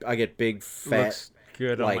 Yeah. I get big, fat, Looks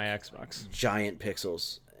good like- on my Xbox. giant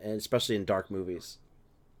pixels, and especially in dark movies.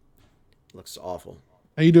 Looks awful.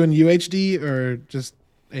 Are you doing UHD or just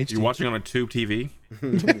HD? You're watching on a tube TV?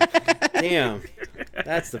 Damn,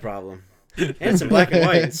 that's the problem. And it's in black and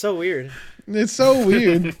white. It's so weird. It's so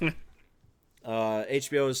weird.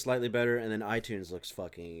 HBO is slightly better, and then iTunes looks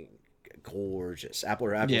fucking gorgeous. Apple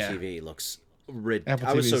Yeah. TV looks Apple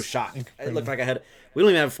I was so TV's shocked. It incredible. looked like we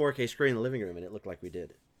don't even have a 4K screen in the living room, and it looked like we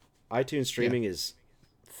did. iTunes streaming is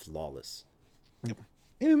flawless.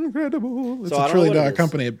 Incredible. It's So I a don't know $1 trillion what it is.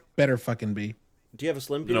 company. It better fucking be. Do you have a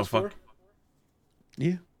slim PS4? You know, fuck.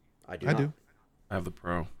 Yeah, I do. I not. do. I have the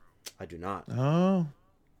Pro. I do not. Oh,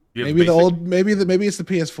 You have maybe the basic? old. Maybe it's the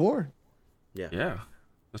PS4. Yeah,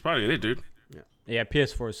 that's probably it, dude. Yeah,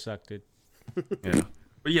 PS4 sucked, dude.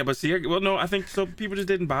 Yeah, but see, no, I think so. People just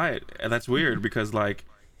didn't buy it, and that's weird because like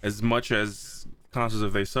as much as consoles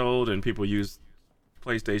have they sold and people use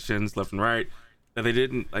PlayStations left and right, that they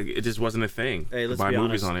didn't like it just wasn't a thing Hey, to let's buy be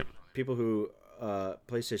movies honest. on it. People who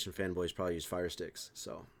PlayStation fanboys probably use Fire Sticks.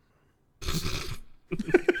 So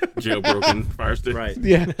Jailbroken Fire Stick, right.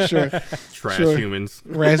 Yeah, sure. trash Sure. humans.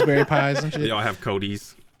 Raspberry Pis and They shit. all have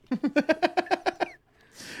Cody's.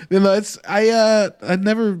 You know, it's I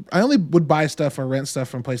only would buy stuff or rent stuff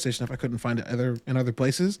from PlayStation if I couldn't find it in other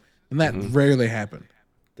places, and that rarely happened.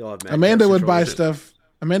 They all have Mac Amanda Pro would buy controllers. stuff.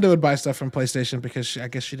 Amanda would buy stuff from PlayStation because I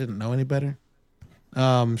guess she didn't know any better.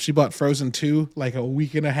 She bought Frozen 2 like a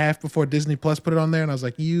week and a half before Disney Plus put it on there, and I was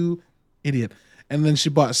like, "You idiot!" And then she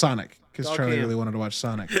bought Sonic because Dog Charlie Cam. really wanted to watch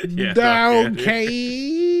Sonic. Yeah, Dog Dog Cam.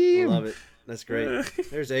 I Cam. love it. That's great.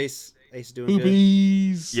 There's Ace. Ace doing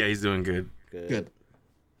Boobies. Yeah, he's doing good. good. Good.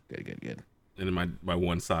 Good. And then my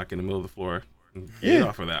one sock in the middle of the floor. Get Yeah.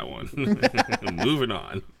 off of that one. Moving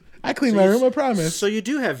on. I clean my room, I promise. So you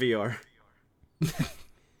do have VR.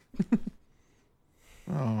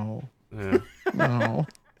 Oh. Yeah. No.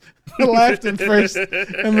 I laughed at first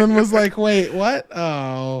and then was like, wait, what?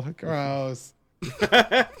 Oh, gross.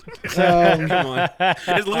 Come on.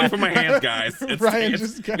 It's literally for my hands, guys. It's, Ryan it's-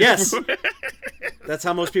 just got Yes. That's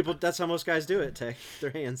how most guys do it. Tech their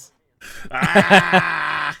hands.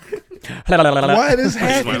 What is It's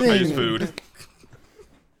my face happening? food.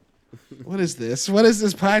 What is this? What is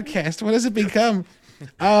this podcast? What has it become?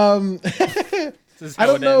 This is I how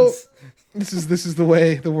don't it know. ends. This is the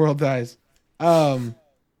way the world dies.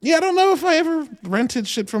 Yeah, I don't know if I ever rented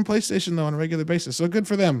shit from PlayStation though on a regular basis. So good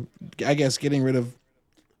for them, I guess, getting rid of.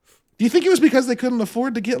 Do you think it was because they couldn't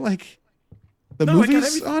afford to get like The No,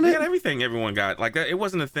 movies on they it? got everything everyone got. Like it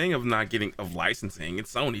wasn't a thing of not getting of licensing.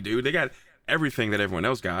 It's Sony, dude. They got everything that everyone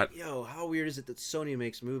else got. Yo, how weird is it that Sony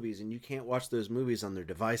makes movies and you can't watch those movies on their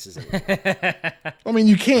devices anymore? I mean,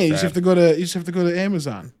 you can't. You just have to go to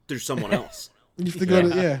Amazon. There's someone else. You have to go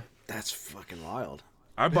to That's fucking wild.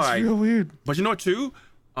 I That's buy, real weird. but you know what too?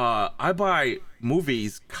 I buy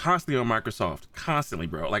movies constantly on Microsoft, constantly,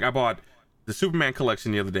 bro. Like I bought the Superman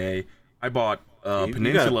collection the other day. I bought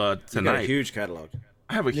Peninsula tonight. You got a huge catalog.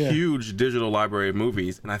 I have a huge digital library of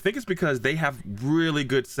movies, and I think it's because they have really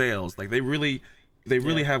good sales. Like they really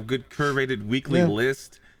have good curated weekly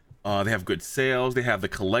list. They have good sales. They have the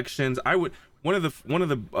collections. One of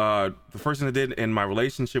the first thing I did in my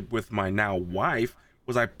relationship with my now wife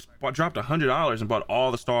was I dropped $100 and bought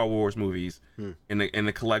all the Star Wars movies in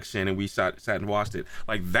the collection, and we sat and watched it.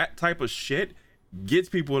 Like that type of shit gets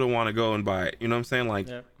people to want to go and buy it. You know what I'm saying? Like.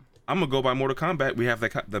 Yep. I'm gonna go buy Mortal Kombat. We have the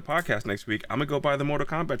podcast next week. I'm gonna go buy the Mortal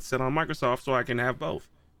Kombat set on Microsoft so I can have both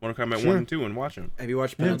Mortal Kombat 1 and 2 and watch them. Have you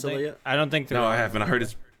watched Peninsula yet? I don't think. No, I haven't. I heard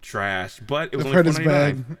it's trash, but it was I've only heard it's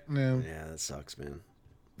bad. $4.99. Yeah, that sucks, man.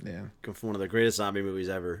 Yeah. Go from one of the greatest zombie movies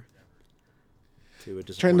ever to a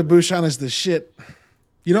Train to disappointment. Busan is the shit.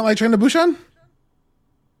 You don't like Train to Busan?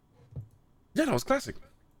 Yeah, no, it's classic.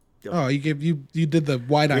 Oh, you did the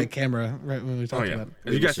wide eye camera right when we Oh talked yeah, about it.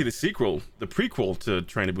 and you guys see the sequel, the prequel to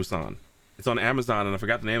Train to Busan. It's on Amazon, and I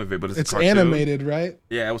forgot the name of it, but it's a cartoon. Animated, right?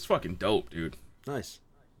 Yeah, it was fucking dope, dude. Nice.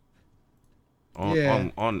 On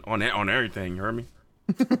everything. You heard me?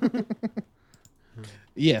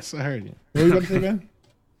 Yes, I heard you. What were you about to say, Ben?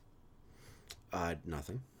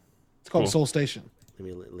 Nothing. It's called Cool. Soul Station.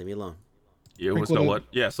 Leave me alone. It was Prequel to- what?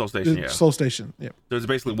 Yeah, Soul Station. Yeah, Soul Station. Yep. so it's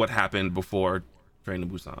basically what happened before Train to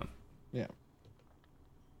Busan. Yeah.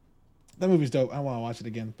 That movie's dope. I want to watch it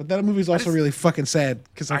again. But that movie's also really fucking sad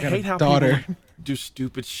because I I got hate a how daughter. people do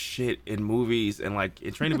stupid shit in movies, and like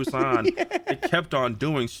in Train to Busan, it kept on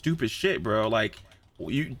doing stupid shit, bro. Like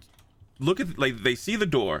you look at like they see the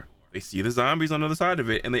door, they see the zombies on the other side of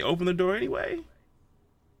it, and they open the door anyway.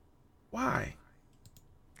 Why?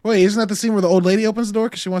 Wait, isn't that the scene where the old lady opens the door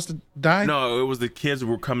because she wants to die? No, it was the kids who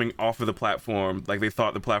were coming off of the platform. Like they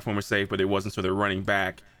thought the platform was safe, but it wasn't, so they're running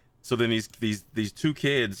back. So then these two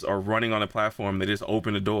kids are running on a platform. They just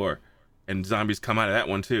open the door, and zombies come out of that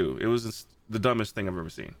one too. It was just the dumbest thing I've ever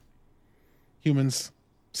seen. Humans,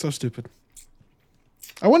 so stupid.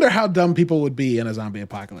 I wonder how dumb people would be in a zombie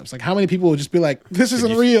apocalypse. Like, how many people would just be like, "This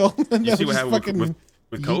isn't real"? And You they'll see what just happened fucking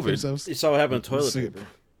with yeet COVID? themselves. You saw what happened to toilet See- paper.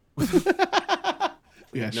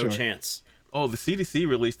 Yeah, No sure. chance. Oh, the CDC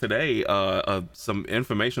released today some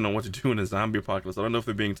information on what to do in a zombie apocalypse. I don't know if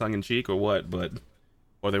they're being tongue in cheek or what,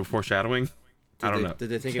 or they were foreshadowing. I don't know. Did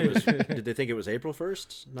they think it was? Did they think it was April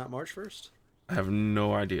 1st, not March 1st? I have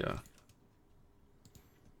no idea.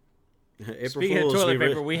 April Speaking Fools, of toilet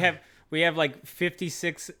we paper, we have like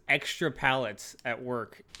 56 extra pallets at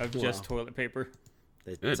work of just toilet paper.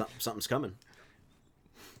 Good. Something's coming.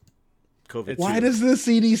 COVID. Why does the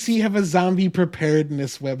CDC have a zombie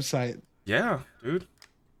preparedness website? Yeah, dude.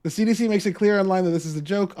 The CDC makes it clear online that this is a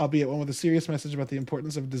joke, albeit one with a serious message about the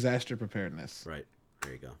importance of disaster preparedness. Right.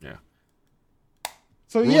 There you go. Yeah.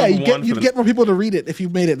 So Rule yeah, number one for you'd the- get more people to read it if you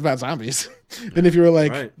made it about zombies than if you were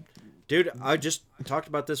like, Right. Dude, I just talked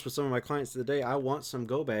about this with some of my clients the other day. I want some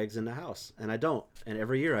go bags in the house, and I don't. And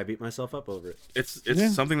every year I beat myself up over it. It's Yeah.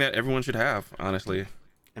 something that everyone should have, honestly.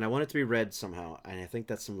 And I want it to be red somehow. And I think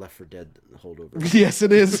that's some Left 4 Dead holdover. yes,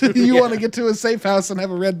 it is. You want to get to a safe house and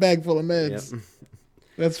have a red bag full of meds. Yep.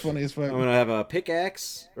 That's funny as fuck. I'm gonna have a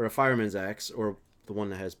pickaxe or a fireman's axe, or the one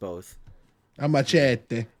that has both. A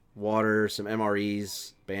machete. Water, some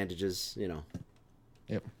MREs, bandages,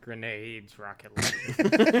 Yep. Grenades, rocket launchers.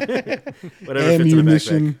 whatever fits in a backpack.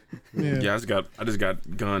 Ammunition. Yeah. Yeah, I just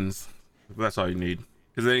got guns. That's all you need.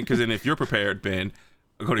 Because then if you're prepared, Ben,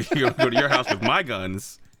 I'll go to your house with my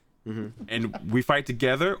guns, and we fight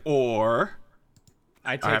together, or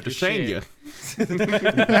I have to shame you.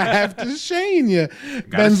 I have to shame you.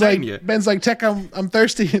 Gotta shame you. Ben's like, Tech, I'm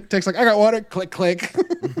thirsty. Tech's like, I got water. Click, click.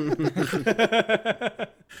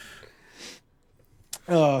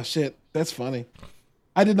 Oh shit, that's funny.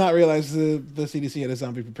 I did not realize the CDC had a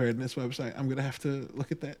zombie preparedness website. I'm gonna have to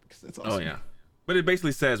look at that because that's awesome. Oh yeah, but it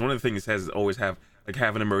basically says, one of the things it says is always have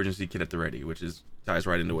an emergency kit at the ready, which ties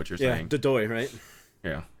right into what you're Yeah, saying. Dodoy, right?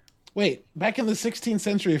 Yeah. Wait, back in the 16th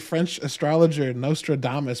century, French astrologer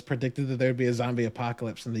Nostradamus predicted that there'd be a zombie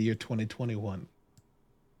apocalypse in the year 2021.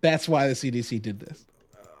 That's why the CDC did this.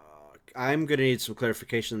 I'm gonna need some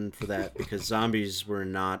clarification for that because zombies were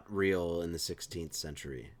not real in the 16th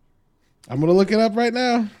century. I'm gonna look it up right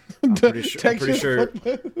now. I'm pretty sure. Text Pretty your-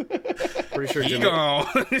 sure. Pretty sure. Jim, Ego.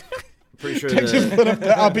 pretty sure Just put up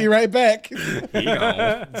the, I'll be right back. He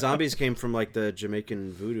gone. zombies came from like the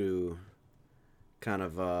Jamaican voodoo kind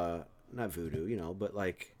of not voodoo, but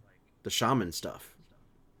like the shaman stuff.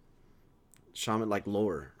 Shaman like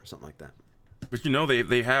lore or something like that. But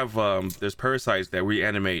they have there's parasites that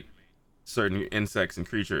reanimate certain insects and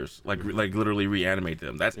creatures, like literally reanimate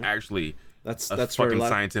them. That's actually That's fucking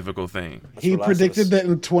scientific thing. He predicted that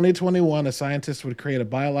in 2021, a scientist would create a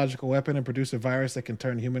biological weapon and produce a virus that can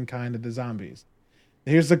turn humankind into zombies.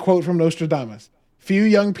 Here's the quote from Nostradamus. Few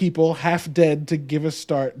young people, half dead to give a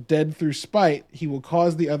start, dead through spite, he will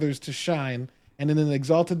cause the others to shine, and in an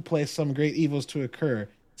exalted place some great evils to occur.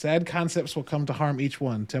 Sad concepts will come to harm each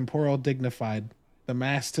one. Temporal dignified. The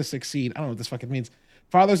mass to succeed. I don't know what this fucking means.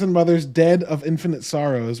 Fathers and mothers dead of infinite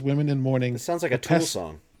sorrows. Women in mourning. It sounds like a Tool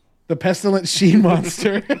song. The pestilent she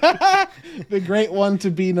monster. The great one to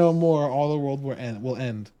be no more. All the world will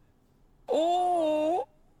end. Oh.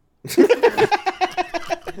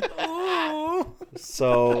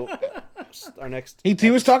 So our next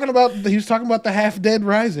He was talking about the half dead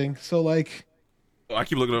rising. So like Oh, I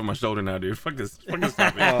keep looking over my shoulder now, dude. Fuck this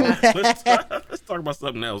topic. Let's talk about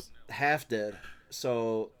something else. half dead.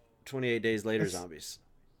 So 28 days later, zombies.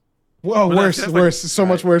 whoa, Well, worse, that's worse, so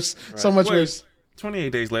much worse, so much Wait, worse. 28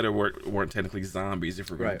 days later weren't technically zombies if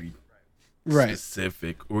we're going Right. to be Right.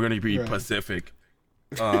 specific. We're going to be Right. Pacific.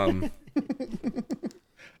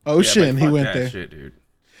 Ocean, but he fuck went that there. shit, dude.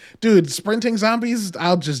 Dude, sprinting zombies,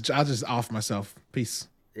 I'll just off myself. Peace.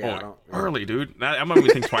 Yeah, I Oh, don't, early, dude. I'm not even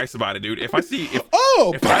think twice about it, dude. If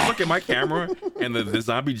Oh, if I look at my camera and the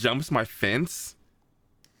zombie jumps my fence,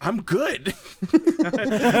 I'm good. See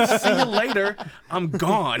you later. I'm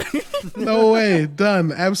gone. no way.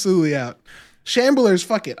 Done. Absolutely out. Shamblers,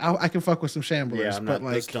 fuck it. I can fuck with some shamblers, yeah, I'm not,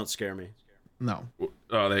 but those like, don't scare me. no.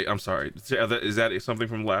 I'm sorry. Is that something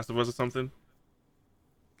from Last of Us or something?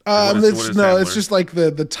 What is It's Shambler? just like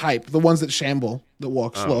the type, the ones that shamble, that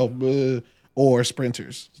walk slow, or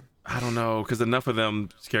sprinters. I don't know, because enough of them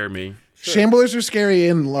scare me. Shamblers are scary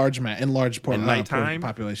in large nighttime?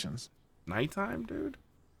 populations. Nighttime, dude.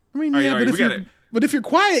 I mean, All right, yeah, all but right, but if you're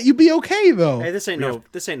quiet, you'd be okay though. Hey, this ain't no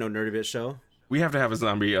Nerdy Bit show. We have to have a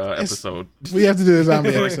zombie episode. We have to do a zombie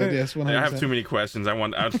episode. Yes, 100%. I have too many questions. I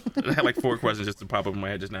had like 4 questions just to pop up in my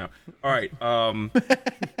head just now. All right.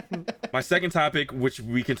 My second topic, which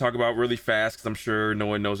we can talk about really fast because I'm sure no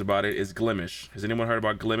one knows about it, is Glimish. Has anyone heard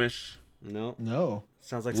about Glimish? No. No.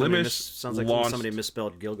 Sounds like Glimish launched- somebody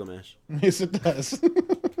misspelled Gilgamesh. Yes, it does.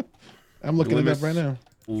 I'm looking it up Glimish right now.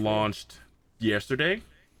 Launched yesterday,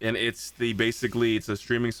 and it's a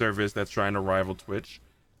streaming service that's trying to rival Twitch.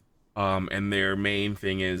 And their main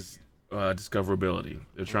thing is discoverability.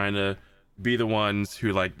 They're trying to be the ones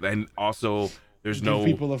who and also there's Give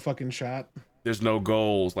people a fucking shot. there's no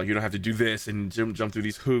goals. Like you don't have to do this and jump through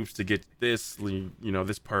these hoops to get this,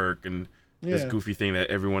 this perk and this Yeah. goofy thing that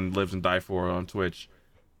everyone lives and die for on Twitch.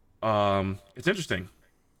 It's interesting.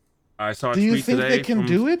 I saw a Do you tweet think today they can from-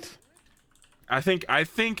 do it? I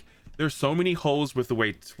think there's so many holes with the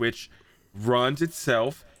way Twitch runs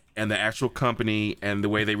itself and the actual company and the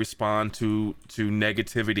way they respond to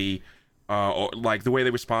negativity, or like the way they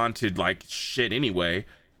respond to like shit anyway.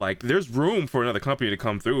 Like there's room for another company to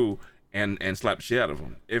come through and slap the shit out of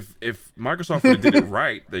them. If Microsoft would have did it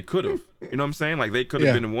right, they could have. You know what I'm saying? Like they could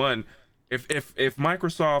have Yeah. been one. If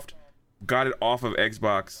Microsoft got it off of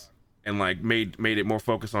Xbox and like made it more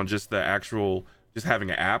focused on just having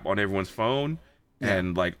an app on everyone's phone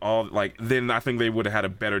and then I think they would have had a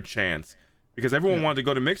better chance because everyone wanted to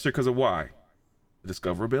go to Mixer because of why? The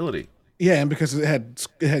discoverability. Yeah, and because it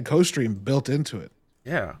had co-stream built into it.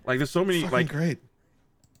 Yeah, like there's so many Fucking great.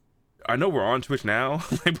 I know we're on Twitch now,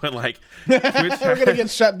 but like Twitch We're gonna get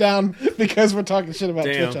shut down because we're talking shit about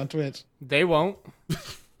Damn. Twitch on Twitch. They won't.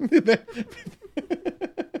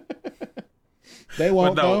 They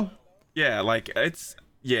won't But no, though.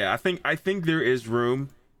 yeah, I think there is room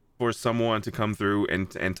for someone to come through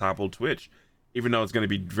and topple Twitch, even though it's going to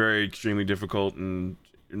be very extremely difficult and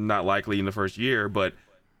not likely in the first year. But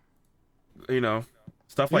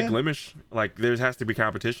stuff like Yeah. Glimish, like there has to be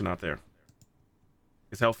competition out there.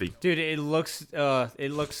 It's healthy. Dude, it looks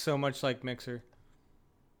so much like Mixer.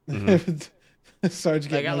 Starts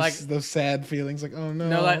getting Like- those sad feelings, like, oh no.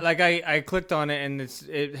 No, I clicked on it and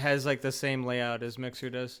it has like the same layout as Mixer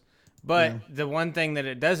does. But the one thing that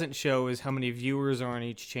it doesn't show is how many viewers are on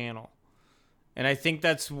each channel. And I think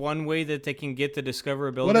that's one way that they can get the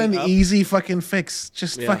discoverability What an up. easy fucking fix.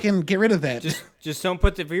 Just fucking get rid of that. Just don't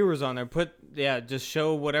put the viewers on there. Just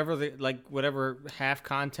show whatever half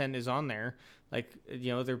content is on there. Like,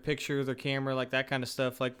 their picture, their camera, like that kind of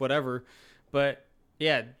stuff, like whatever. But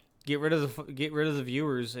yeah, Get rid of the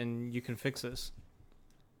viewers, and you can fix this.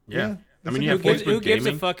 Yeah. I that's mean, a you have good Facebook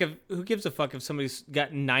gaming. Who gives a fuck if somebody's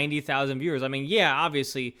got 90,000 viewers? I mean, yeah,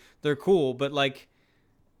 obviously they're cool, but like,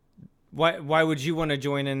 why would you want to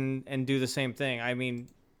join in and do the same thing? I mean,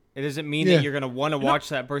 it doesn't mean that you're gonna want to watch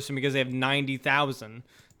that person because they have 90,000.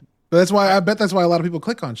 But that's why I bet that's why a lot of people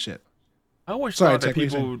click on shit. I always Sorry, thought that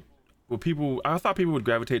Tech, what were you I thought people would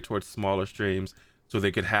gravitate towards smaller streams so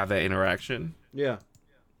they could have that interaction. Yeah.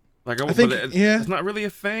 Like, I think, it's not really a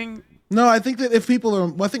thing. No, I think that if people are,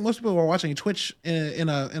 well, I think most people are watching Twitch in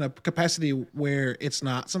a capacity where it's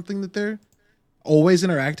not something that they're always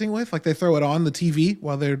interacting with. Like they throw it on the TV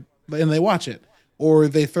and they watch it, or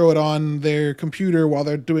they throw it on their computer while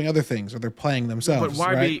they're doing other things, or they're playing themselves. But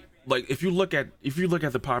why right? like if you look at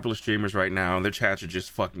the popular streamers right now, and their chats are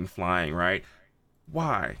just fucking flying, right?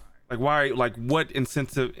 Why? Like what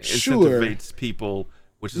incentivates people?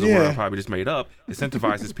 Which is a word I probably just made up.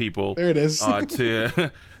 Incentivizes people. There it is.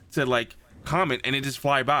 to like comment and it just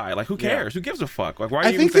fly by. Like who cares? Who gives a fuck? Like why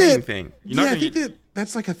are you even saying anything? I think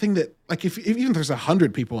that's like a thing that like if even if there's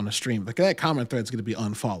 100 people in a stream, like that comment thread's going to be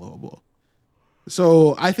unfollowable.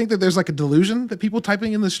 So I think that there's like a delusion that people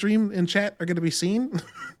typing in the stream in chat are going to be seen,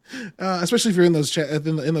 especially if you're in those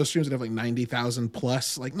in those streams that have like 90,000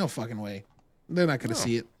 plus. Like no fucking way, they're not going to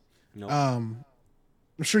see it. No.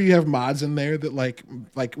 I'm sure you have mods in there that like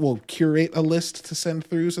will curate a list to send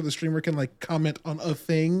through so the streamer can like comment on a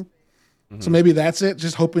thing. Mm-hmm. So maybe that's it.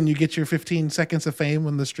 Just hoping you get your 15 seconds of fame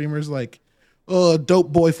when the streamer's like, "Oh,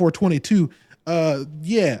 dope boy 422."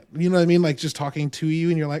 Yeah, you know what I mean? Like just talking to you,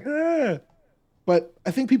 and you're like, "Ah." But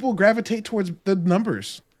I think people gravitate towards the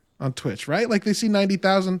numbers on Twitch, right? Like they see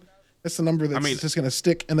 90,000. That's the number that's just gonna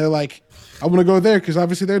stick, and they're like, "I want to go there because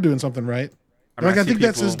obviously they're doing something right." I think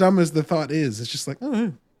that's as dumb as the thought is. It's just like,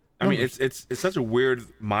 oh. I mean, it's such a weird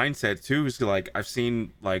mindset too. It's like I've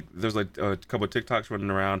seen like there's like a couple of TikToks running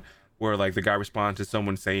around where like the guy responds to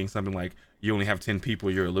someone saying something like, "You only have 10 people,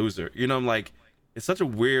 you're a loser." You know, I'm like, it's such a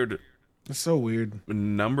weird. It's so weird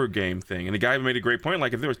number game thing. And the guy made a great point.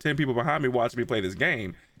 Like if there was 10 people behind me watching me play this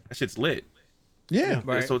game, that shit's lit. Yeah,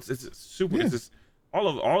 right. So it's super. Yeah. It's just all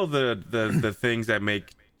of the things that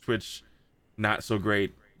make Twitch not so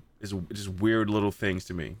great. Is just weird little things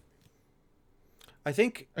to me. I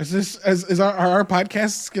think is our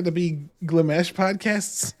podcasts going to be Glimesh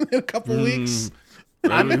podcasts in a couple weeks?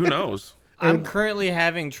 I mean, who knows? I'm currently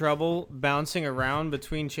having trouble bouncing around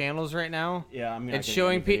between channels right now. Yeah, I'm. It's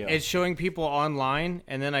showing people online,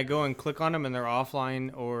 and then I go and click on them, and they're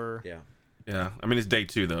offline or. Yeah. I mean, it's day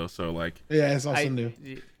 2 though, so like. Yeah, it's also new.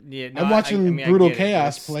 Yeah, no, I'm watching Brutal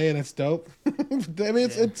Chaos play, and it's dope. I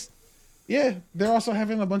mean, it's. Yeah, they're also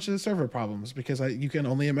having a bunch of server problems because you can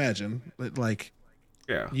only imagine that, like,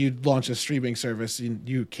 you launch a streaming service,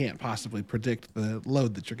 you can't possibly predict the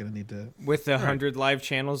load that you're going to need to. With the 100 live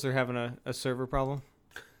channels, they're having a server problem.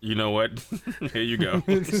 You know what? Here you go.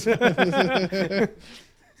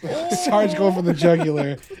 Sarge going for the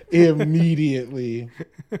jugular immediately.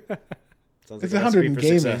 Sounds it's 100 in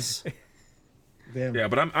gaming. Damn. Yeah,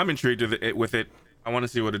 but I'm intrigued with it. I want to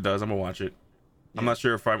see what it does. I'm gonna watch it. I'm not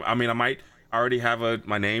sure if I might already have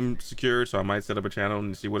my name secured, so I might set up a channel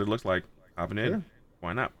and see what it looks like. Hopping in. Sure.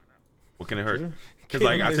 Why not? What can it hurt? Because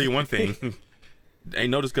like I'll tell you one thing.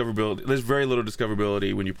 Ain't no discoverability. There's very little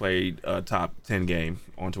discoverability when you play a top 10 game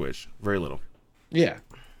on Twitch. Very little. Yeah.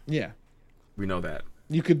 We know that.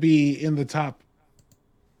 You could be in the top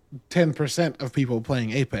 10% of people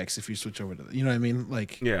playing Apex if you switch over to you know what I mean?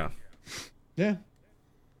 Like Yeah.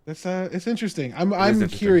 That's it's interesting. I'm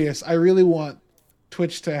curious. I really want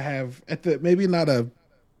Twitch to have maybe not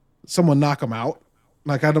someone knock them out.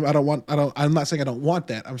 Like I'm not saying I don't want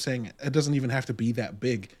that. I'm saying it doesn't even have to be that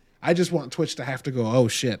big. I just want Twitch to have to go, oh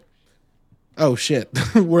shit,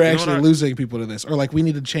 we're actually losing people to this, or like we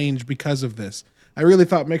need to change because of this. I really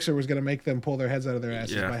thought Mixer was going to make them pull their heads out of their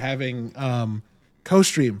asses by having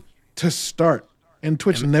co-stream to start, and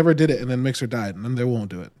Twitch never did it, and then Mixer died, and then they won't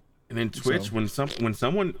do it. And then Twitch, when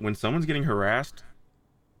someone's getting harassed,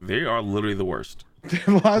 they are literally the worst.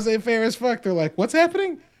 They're laissez-faire as fuck. They're like, what's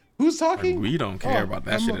happening? Who's talking? Like, we don't care about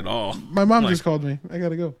that shit at all. My mom just called me. I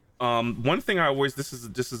gotta go. One thing this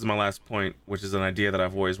is my last point, which is an idea that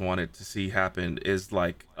I've always wanted to see happen, is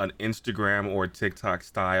like an Instagram or TikTok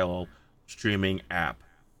style streaming app,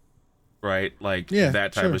 right? Like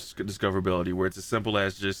that type of discoverability, where it's as simple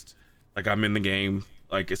as just like I'm in the game,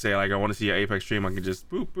 like say like I want to see an Apex stream, I can just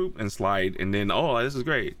boop boop and slide, and then this is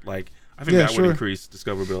great. Like I think that would increase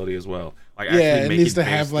discoverability as well. Like it needs to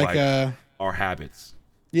have like our habits.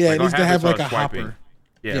 Yeah, like it needs to have like a swiping. hopper.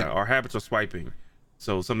 Yeah, our habits are swiping.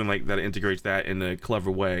 So something like that integrates that in a clever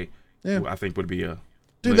way, I think would be a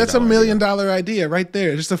Dude, that's $1 million idea right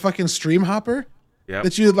there. Just a fucking stream hopper. Yeah.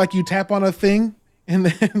 That you tap on a thing and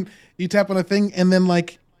then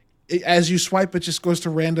like as you swipe, it just goes to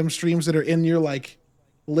random streams that are in your like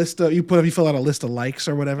list of you fill out a list of likes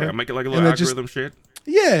or whatever. Yeah, make it like a little algorithm shit.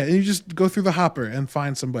 Yeah, and you just go through the hopper and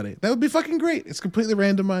find somebody. That would be fucking great. It's completely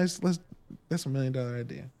randomized. That's $1 million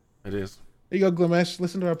idea. It is. There you go, Glimesh.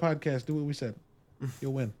 Listen to our podcast. Do what we said.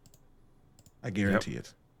 You'll win. I guarantee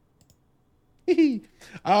it.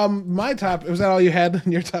 My top. Was that all you had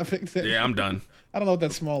on your topic? Yeah, I'm done. I don't know what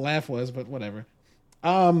that small laugh was, but whatever.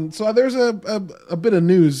 So there's a bit of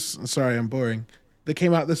news. Sorry, I'm boring. That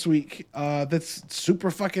came out this week. That's super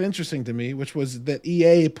fucking interesting to me, which was that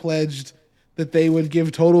EA pledged that they would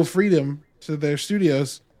give total freedom to their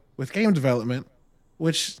studios with game development,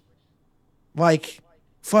 which, like,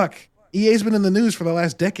 fuck. EA's been in the news for the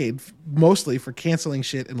last decade, mostly for canceling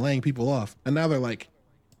shit and laying people off, and now they're like,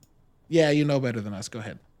 yeah, you know better than us. Go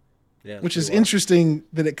ahead. Yeah, which is interesting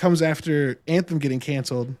that it comes after Anthem getting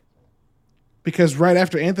canceled, because right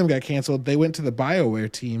after Anthem got canceled, they went to the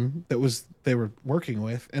BioWare team they were working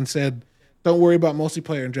with and said, don't worry about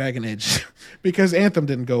multiplayer and Dragon Age because Anthem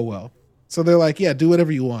didn't go well. So they're like, yeah, do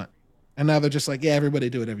whatever you want. And now they're just like, yeah, everybody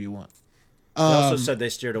do whatever you want. They also said they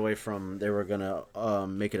steered away from, they were going to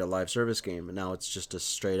make it a live service game, and now it's just a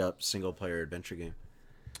straight up single player adventure game.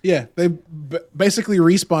 Yeah, they basically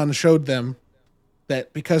Respawn showed them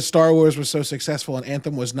that because Star Wars was so successful and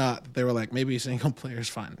Anthem was not, they were like, maybe single player is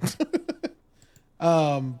fine.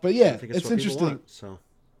 But yeah, it's interesting.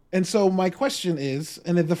 And so my question is,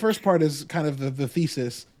 and the first part is kind of the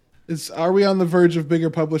thesis, is are we on the verge of bigger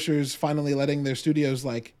publishers finally letting their studios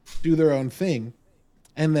like do their own thing?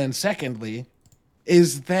 And then secondly,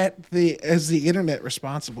 is the internet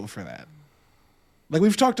responsible for that? Like,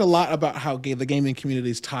 we've talked a lot about how the gaming community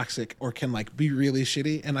is toxic or can like be really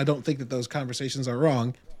shitty, and I don't think that those conversations are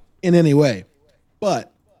wrong in any way.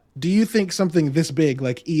 But do you think something this big,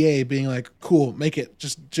 like EA being like, cool, make it,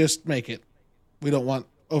 just make it. We don't want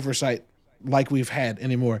oversight like we've had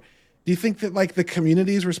anymore. Do you think that like the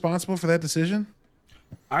community is responsible for that decision?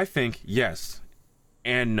 I think yes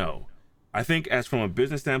and no. I think as from a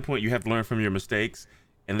business standpoint, you have to learn from your mistakes,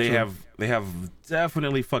 and they have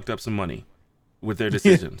definitely fucked up some money with their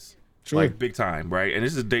decisions. Sure. Like big time, right? And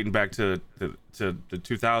this is dating back to the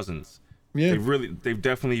 2000s. Yeah. They've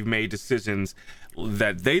definitely made decisions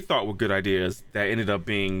that they thought were good ideas that ended up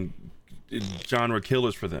being genre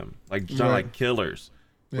killers for them, like killers,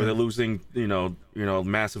 where they're losing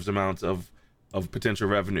massive amounts of potential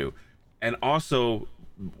revenue. And also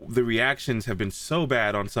the reactions have been so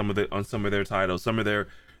bad on some of their titles, some of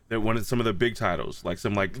the big titles,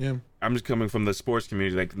 I'm just coming from the sports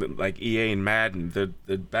community, like EA and Madden. The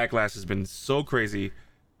backlash has been so crazy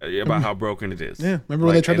about how broken it is. Yeah, remember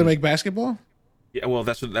when they tried to make basketball? Yeah, well,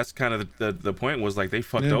 that's kind of the point was, like, they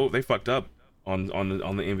fucked up on the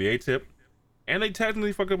NBA tip, and they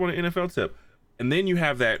technically fucked up on the NFL tip. And then you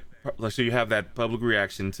have that public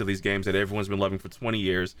reaction to these games that everyone's been loving for 20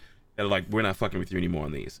 years that are like, we're not fucking with you anymore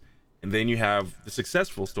on these. And then you have the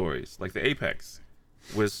successful stories like the Apex,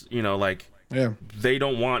 was they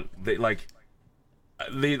don't want I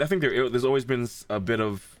think there's always been a bit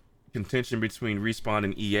of contention between Respawn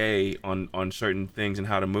and EA on certain things and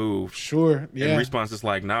how to move. Sure, yeah. And Respawn's just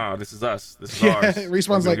like, nah, this is us. This is ours.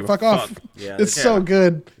 Respawn's like, fuck off. Yeah, it's so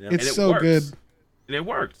good. Yeah. It's so good. And it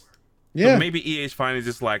works. Yeah. So maybe EA's finally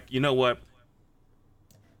just like, you know what?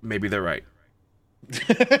 Maybe they're right.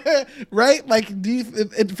 Right? Like,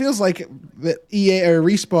 it feels like that EA or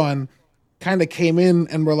Respawn kind of came in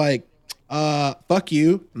and were like, fuck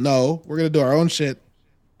you. No, we're going to do our own shit.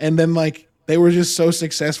 And then, like, they were just so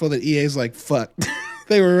successful that EA's like, fuck.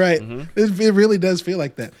 They were right. Mm-hmm. It really does feel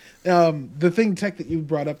like that. The thing, Tech, that you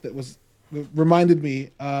brought up that reminded me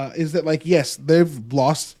is that, like, yes, they've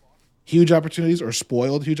lost huge opportunities or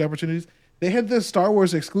spoiled huge opportunities. They had the Star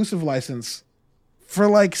Wars exclusive license for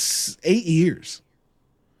like 8 years.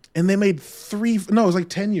 And they made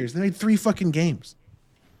 10 years. They made 3 fucking games.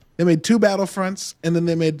 They made 2 Battlefronts, and then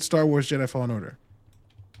they made Star Wars Jedi Fallen Order.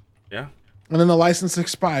 Yeah. And then the license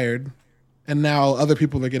expired, and now other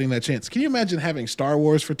people are getting that chance. Can you imagine having Star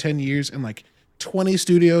Wars for 10 years and like 20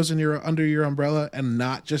 studios under your umbrella and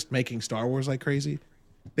not just making Star Wars like crazy?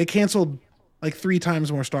 They canceled like 3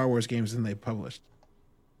 times more Star Wars games than they published.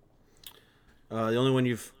 The only one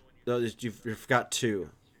you've got 2.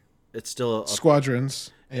 It's still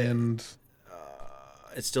Squadrons, and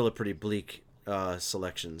it's still a pretty bleak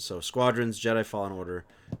selection. So Squadrons, Jedi Fallen Order,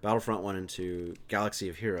 Battlefront 1 and 2, Galaxy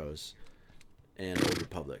of Heroes, and Old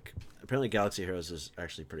Republic. Apparently Galaxy of Heroes is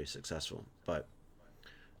actually pretty successful, but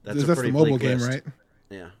that's a pretty the mobile bleak game, list. right?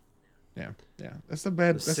 Yeah. Yeah. That's the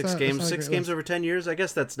bad. That's Six not, games. that's not a Six great games list. over 10 years. I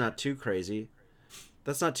guess that's not too crazy.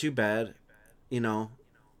 That's not too bad. Not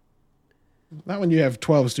when you have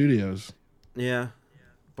 12 studios. Yeah,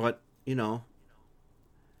 but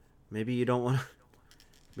maybe you don't want to.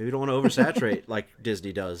 Maybe you don't want to oversaturate like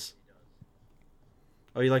Disney does.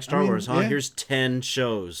 Oh, you like Star Wars, huh? Yeah. Here's 10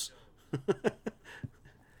 shows.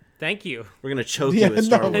 Thank you. We're gonna choke you with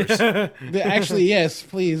Star Wars. Actually, yes,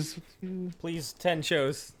 please. Please, 10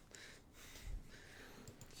 shows.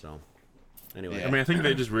 So, anyway, Yeah. I mean, I think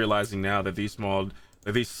they're just realizing now that these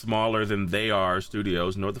smaller than they are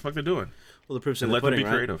studios know what the fuck they're doing. well, the proof's in And the let them pudding, be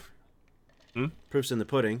right? creative. Proof's in the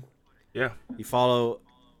pudding. Yeah. You follow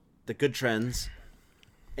the good trends,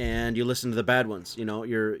 and you listen to the bad ones.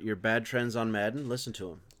 Your bad trends on Madden. Listen to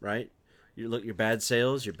them, right? Your bad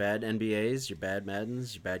sales, your bad NBAs, your bad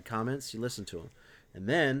Maddens, your bad comments. You listen to them, and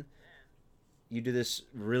then you do this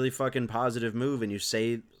really fucking positive move, and you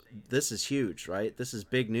say, "This is huge, right? This is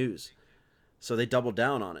big news." So they double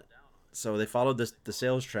down on it. So they followed the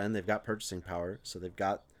sales trend. They've got purchasing power, so they've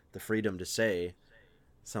got the freedom to say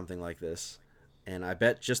something like this. And I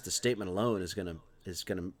bet just the statement alone is gonna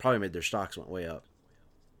probably made their stocks went way up.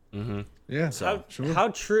 Mm-hmm. Yeah. So Sure. How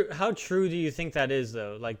true do you think that is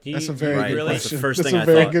though? Like, do you That's a very Right. good really That's the question. first That's thing a I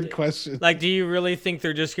very thought. good question. like? Do you really think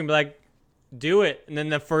they're just gonna be like, do it, and then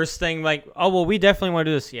the first thing like, oh well, we definitely want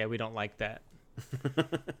to do this. Yeah, we don't like that.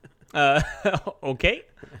 Okay.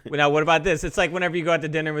 Well, now what about this? It's like whenever you go out to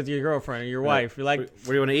dinner with your girlfriend or your wife, you're like, Where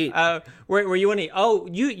do you want to eat? where you want to eat? Oh,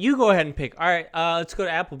 you go ahead and pick. All right, let's go to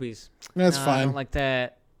Applebee's. That's Nah, fine. Don't like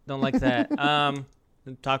that. Don't like that.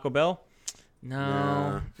 Taco Bell?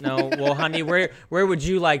 No. Well, honey, where would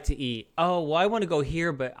you like to eat? Oh, well, I want to go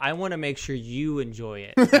here, but I want to make sure you enjoy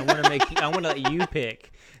it. I want to let you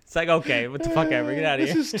pick. It's like, okay, what the fuck ever, get out of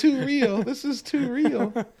here. This is too real. This is too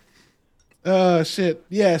real. Shit.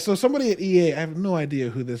 Yeah, so somebody at EA, I have no idea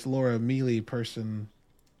who this Laura Mealy person,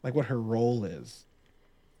 like what her role is.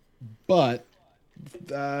 But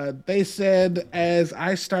they said, as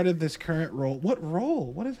I started this current role, what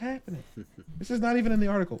role? What is happening? This is not even in the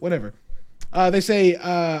article. Whatever. They say,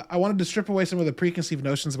 I wanted to strip away some of the preconceived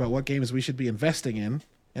notions about what games we should be investing in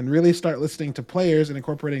and really start listening to players and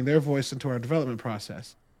incorporating their voice into our development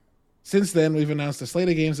process. Since then, we've announced a slate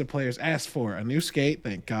of games that players asked for. A new Skate,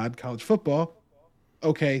 thank God, college football.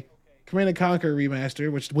 Okay. Command & Conquer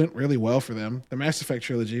Remaster, which went really well for them. The Mass Effect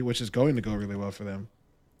Trilogy, which is going to go really well for them.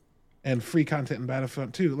 And free content in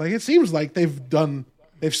Battlefront 2. Like, it seems like they've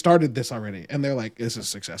started this already. And they're like, this is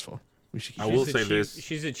successful. We should keep I will She's the say chief- this.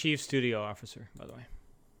 She's a chief studio officer, by the way.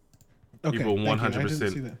 Okay, People thank you. I 100%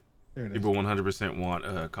 didn't see that. There it is. People 100% want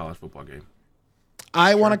a college football game.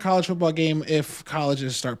 I want a college football game if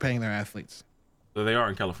colleges start paying their athletes. So they are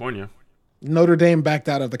in California. Notre Dame backed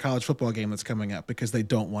out of the college football game that's coming up because they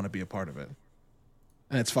don't want to be a part of it.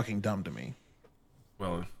 And it's fucking dumb to me.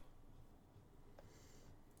 Well,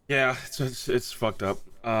 yeah, it's fucked up.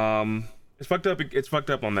 It's fucked up. It's fucked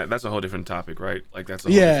up on that. That's a whole different topic, right? Like that's a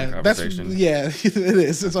whole different conversation. it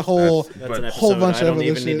is. It's a whole That's an but- episode whole bunch I of don't other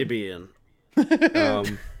even need shit. to be in.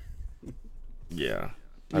 Yeah.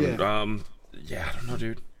 Yeah. Yeah, I don't know,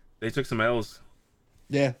 dude. They took some L's.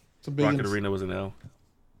 Yeah, some big Rocket ones. Arena was an L.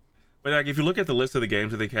 But like, if you look at the list of the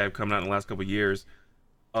games that they have coming out in the last couple of years,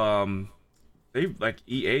 they like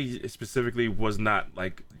EA specifically was not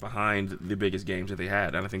like behind the biggest games that they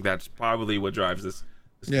had, and I think that's probably what drives this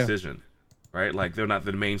Yeah. decision, right? Like they're not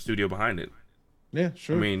the main studio behind it. Yeah,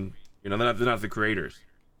 sure. I mean, they're not the creators.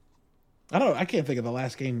 I can't think of the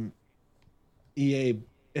last game EA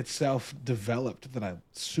itself developed that I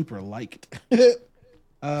super liked.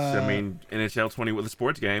 I mean, NHL 20 with the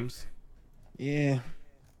sports games, Yeah.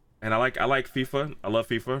 and I like FIFA. I love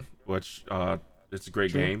FIFA, which it's a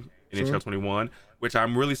great Sure. game. Sure. NHL 21, which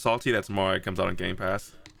I'm really salty that tomorrow it comes out on Game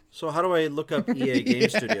Pass. So how do I look up EA Game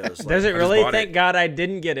Studios? Like, Does it just really? bought Thank it. God I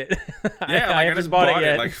didn't get it. Yeah, I haven't just bought it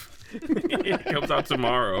yet. Like, it comes out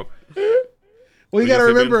tomorrow. Well, you Yes,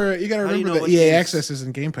 gotta they've been- remember. You gotta How do you remember know that what EA games- Access is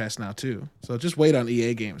in Game Pass now too. So just wait on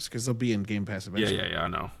EA games because they'll be in Game Pass Yeah, eventually. I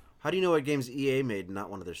know. how do you know what games EA made and not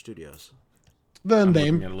one of their studios? The looking at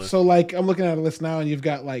a name. list. So like I'm looking at a list now, and you've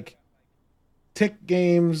got like Tick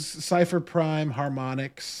Games, Cypher Prime,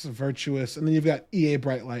 Harmonix, Virtuous, and then you've got EA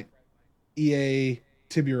Brightlight, EA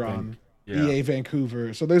Tiburon, Yeah. EA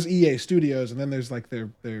Vancouver. So there's EA Studios, and then there's like their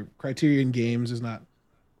Criterion Games is not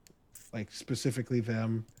like specifically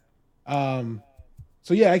them.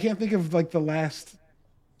 So yeah, I can't think of like the last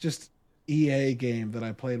just EA game that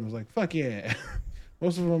I played and was like, fuck yeah.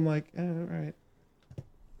 Most of them I'm like, all right.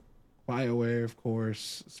 BioWare, of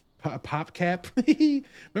course. PopCap.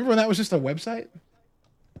 Remember when that was just a website?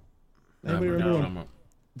 Anybody remember when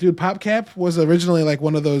Dude, PopCap was originally like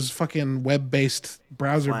one of those fucking web-based,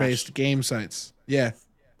 browser-based game sites. Yeah.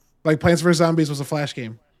 Like Plants vs. Zombies was a Flash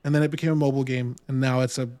game, and then it became a mobile game, and now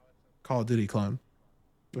it's a Call of Duty clone.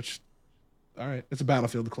 Which, all right, it's a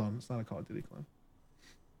Battlefield clone. It's not a Call of Duty clone.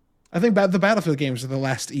 I think the Battlefield games are the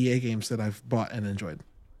last EA games that I've bought and enjoyed.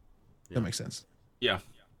 Yeah. That makes sense. Yeah,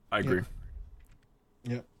 I agree.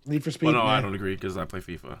 Yep. Need for Speed. Well, no, yeah. I don't agree because I play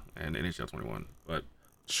FIFA and NHL 21. But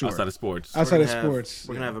Sure. outside of sports, Outside of sports.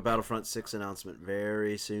 We're going to have a Battlefront 6 announcement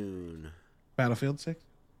very soon. Battlefield 6?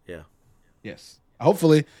 Yeah. Yes.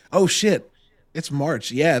 Hopefully. Oh, shit. It's March.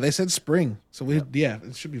 Yeah, they said spring. So, it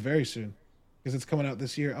should be very soon because it's coming out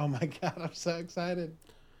this year. Oh, my God. I'm so excited.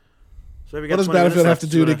 So we What got does 20 minutes Battlefield have left. to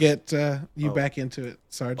do to get you back into it,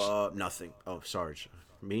 Sarge? Nothing. Oh, Sarge.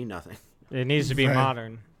 Me, nothing. It needs to be Right.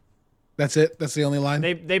 modern. That's it? That's the only line?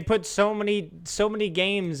 They put so many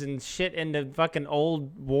games and shit into fucking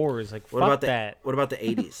old wars. Like What fuck about that. What about the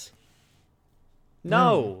 80s?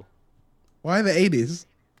 No. Why the 80s?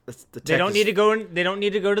 The They tech don't is- need to go. They don't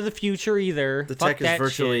need to go to the future either. The Fuck tech is that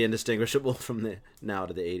virtually shit. indistinguishable from the now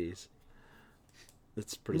to the 80s.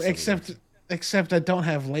 It's pretty similar. Except I don't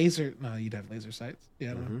have laser. No, you'd have laser sights.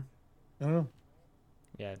 Yeah, I don't know. I don't know.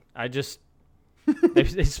 Yeah, I just they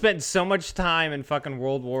spent so much time in fucking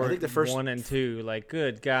World War I think the first- 1 and 2. Like,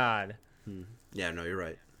 good God. Yeah, no, you're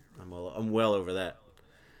right. I'm well over that.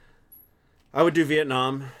 I would do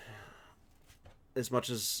Vietnam. As much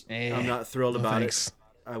as I'm not thrilled about thanks. it,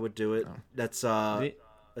 I would do it. That's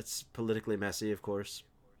politically messy, of course.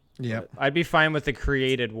 Yep. I'd be fine with the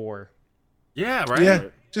created war. yeah, right. Yeah.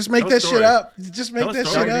 Just make Tell a that shit story. up. Just make Tell a that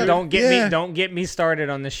story, shit up. dude. Don't get me started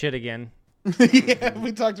on this shit again. Yeah,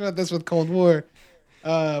 we talked about this with Cold War. We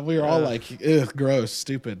were all like, ugh, gross,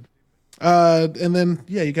 stupid. And then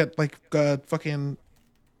you got like fucking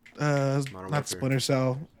not Warfare. Splinter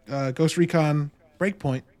Cell, Ghost Recon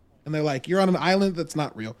Breakpoint. And they're like, you're on an island that's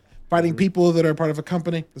not real. Fighting people that are part of a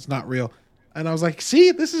company that's not real. And I was like,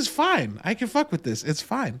 see, this is fine. I can fuck with this. It's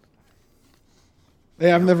fine.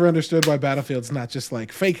 Yeah, I've never understood why Battlefield's not just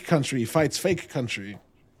like fake country fights fake country.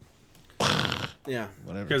 Yeah.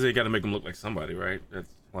 Whatever. Because they got to make them look like somebody, right? That's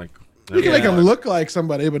like You can make Yeah. them look like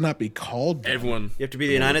somebody, but not be called. everyone. You have to be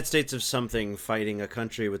the United States of something fighting a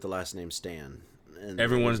country with the last name Stan. And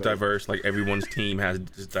Everyone's everybody- diverse. Like everyone's team has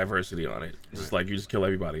just diversity on it. It's just like you just kill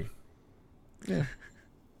everybody. Yeah.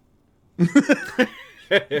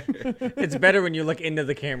 It's better when you look into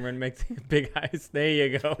the camera and make the big eyes. There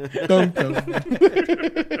you go. Dum, dum.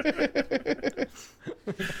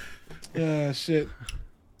 Shit.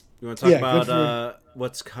 You want to talk Yeah, about good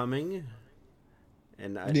what's coming?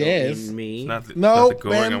 And I Yes. don't mean me. It's not the, No, it's not the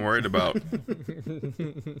going man. I'm worried about.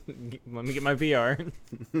 Let me get my VR.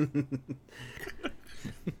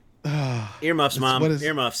 Earmuffs, Mom. what is-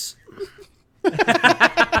 Earmuffs.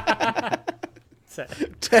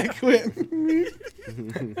 Tech went.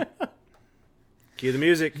 Cue the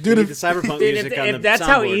music. Dude, Dude, if- the cyberpunk Dude, music on if the that's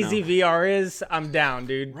how soundboard easy now. VR is, I'm down,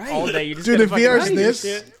 dude. Right. All day. You just Dude, gotta if fucking VR's write your this-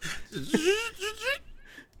 shit.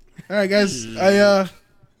 All right, guys.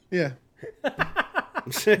 Yeah.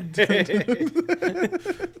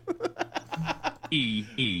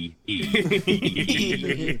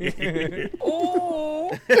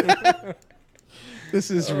 This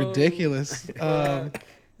is ridiculous.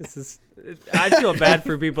 This is. I feel bad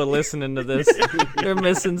for people listening to this. They're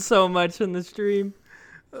missing so much in the stream.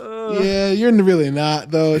 Yeah, you're really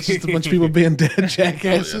not though. It's just a bunch of people being dead Yeah,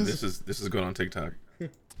 jackasses. this is going on TikTok.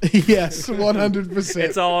 Yes, 100%.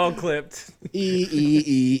 It's all clipped.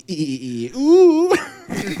 Ooh.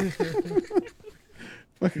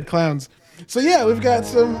 Fucking clowns. So yeah, we've got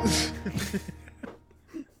some.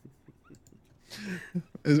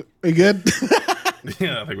 Is we good?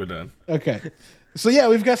 Yeah, I think we're done. Okay. So yeah,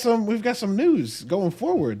 we've got some news going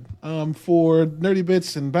forward for Nerdy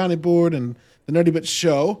Bits and Bounty Board and the Nerdy Bits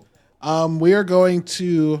show. We are going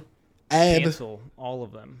to add. Cancel all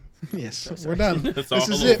of them. Yes, we're done. It's This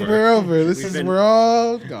all is it. over. We're over. We're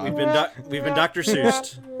all gone. We've been Dr.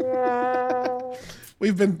 Seussed.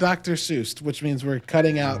 We've been Dr. Seuss, which means we're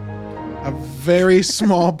cutting out a very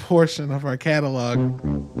small portion of our catalog.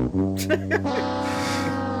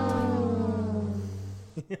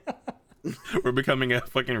 We're becoming a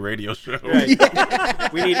fucking radio show.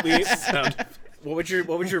 Right. We need. Sound- What would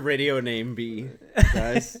your radio name be,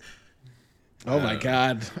 guys? Oh my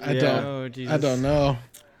God, I yeah. Oh, don't. Jesus. I don't know.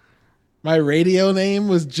 My radio name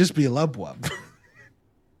was just be Lubwub.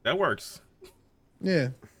 That works. Yeah.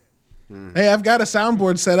 Hey, I've got a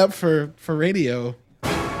soundboard set up for radio.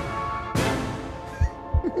 Bye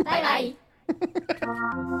bye. I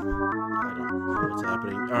don't know what's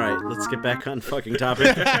happening. All right, let's get back on fucking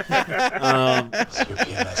topic.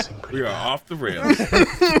 We are off the rails.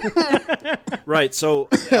 Right, so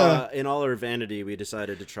in all our vanity, we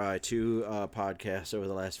decided to try 2 podcasts over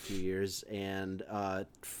the last few years, and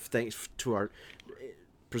thanks to our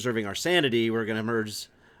preserving our sanity, we're going to merge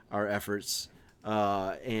our efforts.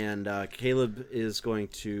 And Caleb is going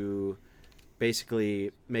to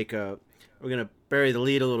basically we're going to bury the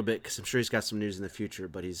lead a little bit because I'm sure he's got some news in the future,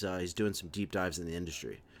 but he's doing some deep dives in the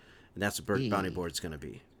industry, and that's what Bounty Board's going to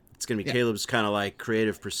be. It's going to be Caleb's kind of like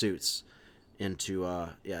creative pursuits into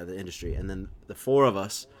the industry, and then the 4 of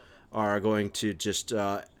us are going to just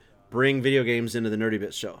bring video games into the Nerdy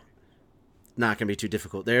Bits show. Not going to be too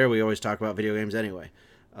difficult there. We always talk about video games anyway.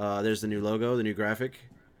 There's the new logo, the new graphic.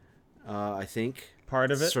 I think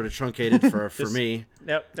part of it sort of truncated for me.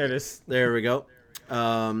 Yep, there it is. There we go.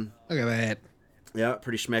 Look at that. Yeah,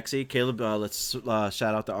 pretty schmexy. Caleb, let's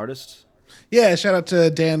shout out the artist. Yeah, shout out to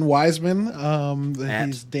Dan Wiseman.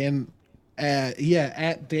 He's Dan. I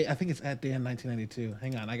think it's at Dan 1992.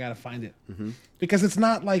 Hang on, I gotta find it because it's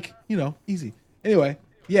not like easy. Anyway,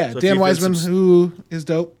 yeah, so Dan Wiseman, who is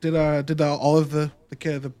dope, did all of the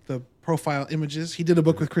profile images. He did a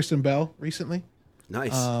book with Kristen Bell recently.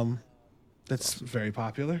 Nice. That's awesome. Very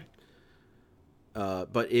popular.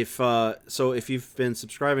 But if you've been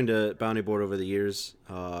subscribing to Bounty Board over the years,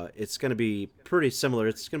 it's going to be pretty similar.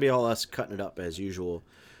 It's going to be all us cutting it up as usual.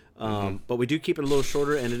 But we do keep it a little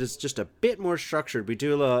shorter, and it is just a bit more structured. We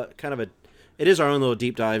do it is our own little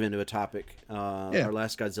deep dive into a topic. Our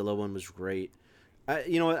last Godzilla one was great.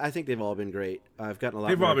 You know what? I think they've all been great. I've gotten a lot.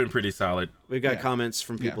 They've all been pretty solid. We've got comments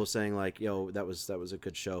from people saying like, "Yo, that was a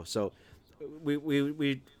good show." So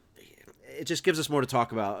we it just gives us more to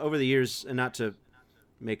talk about over the years, and not to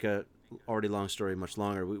make a already long story much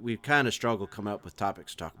longer. We kind of struggled coming up with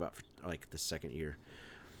topics to talk about for like the second year,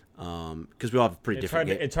 because we all have pretty different.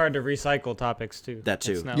 It's hard to recycle topics too. That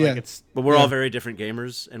too. But we're all very different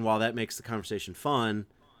gamers, and while that makes the conversation fun,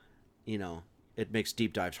 it makes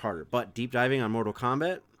deep dives harder. But deep diving on Mortal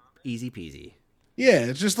Kombat, easy peasy. Yeah,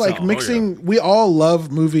 it's just like mixing. We all love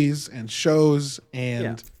movies and shows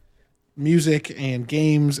and music and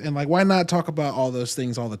games, and like, why not talk about all those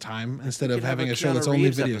things all the time instead of having a show that's only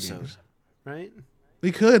video games? Right?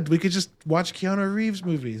 We could just watch Keanu Reeves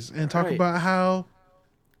movies and talk about how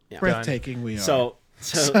breathtaking we are. So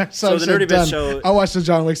the Nerdy Bits show. I'll watch the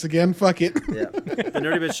John Wicks again. Fuck it. Yeah, the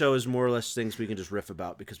Nerdy Bits show is more or less things we can just riff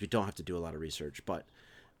about because we don't have to do a lot of research. But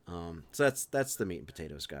so that's the meat and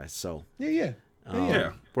potatoes, guys. So yeah.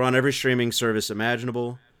 We're on every streaming service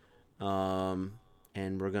imaginable.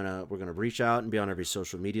 And we're gonna reach out and be on every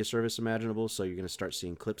social media service imaginable. So you're gonna start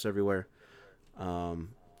seeing clips everywhere.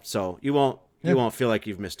 So you won't feel like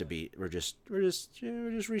you've missed a beat. We're just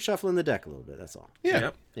reshuffling the deck a little bit. That's all. Yeah.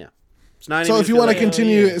 It's not. So if you want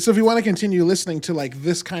to continue listening to like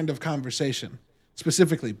this kind of conversation,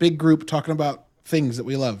 specifically big group talking about things that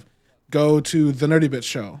we love, go to the Nerdy Bits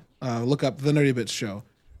show. Look up the Nerdy Bits show,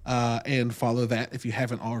 and follow that if you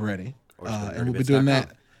haven't already. And we'll be doing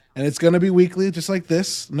that. And it's going to be weekly, just like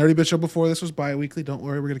this. Nerdy Bits show before this was bi-weekly. Don't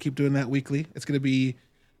worry, we're going to keep doing that weekly. It's going to be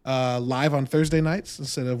live on Thursday nights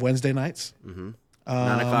instead of Wednesday nights. 9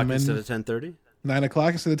 o'clock instead of 10:30. 9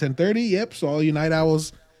 o'clock instead of 10:30. Yep. So all you night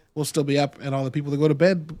owls will still be up, and all the people that go to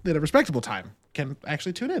bed at a respectable time can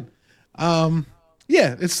actually tune in.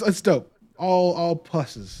 It's dope. All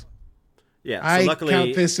pluses. Yeah. So I luckily,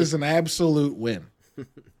 count this as an absolute win.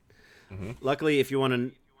 Luckily, if you want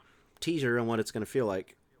a teaser on what it's going to feel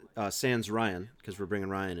like, sans Ryan, because we're bringing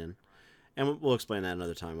Ryan in, and we'll explain that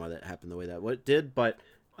another time why that happened the way that it did. But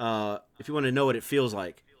if you want to know what it feels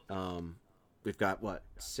like, we've got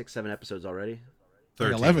 6-7 episodes already.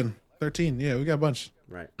 13. 11, 13. Yeah, we got a bunch.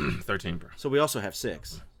 Right. 13, bro. So we also have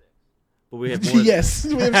 6. But we have more. Yes,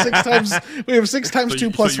 we have 6 times. We have 6 times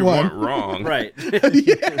 2 plus so you 1. weren't wrong. Right.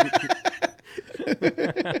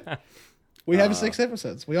 We have 6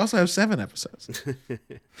 episodes. We also have 7 episodes.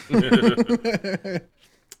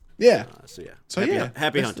 Yeah.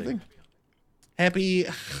 Happy hunting. Happy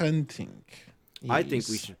hunting. Yes. I think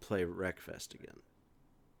we should play Wreckfest again.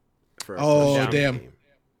 Damn. Game.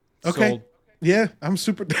 Okay. Sold. Yeah, I'm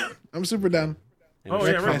super down. And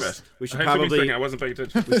Wreckfest. We should probably. I wasn't paying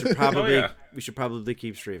attention. We should probably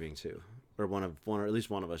keep streaming too, or or at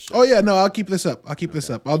least one of us should. Oh yeah, no, I'll keep this up.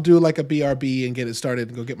 I'll do like a BRB and get it started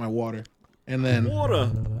and go get my water, and then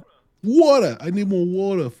water. I need more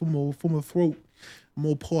water for my throat. I'm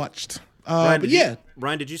more parched. Ryan,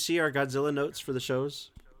 Ryan, did you see our Godzilla notes for the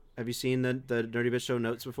shows? Have you seen the Nerdy Bit Show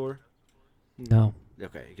notes before? No.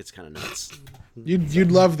 okay, it gets kind of nuts.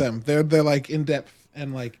 You'd love them. They're like in depth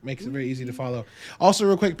and like makes it very easy to follow. Also,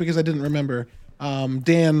 real quick because I didn't remember,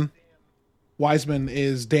 Dan Wiseman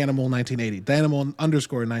is Danimal1980,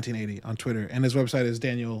 Danimal_1980 on Twitter, and his website is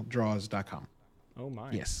danieldraws.com. Oh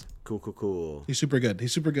my. Yes, Cool. he's super good.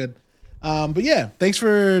 But yeah, thanks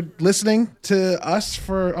for listening to us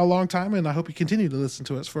for a long time, and I hope you continue to listen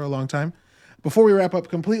to us for a long time. Before we wrap up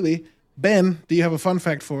completely, Ben, do you have a fun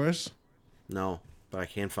fact for us? No, but I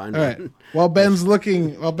can't find All it. right. While Ben's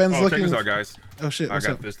looking, Check this out, guys. Oh shit! I What's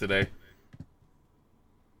got up? this today.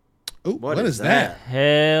 Ooh, what is that?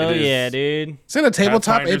 Hell It is- yeah, dude. Is it a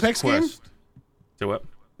tabletop Pathfinder's Apex game? Quest. So what?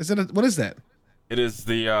 Is it? What is that? It is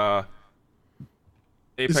the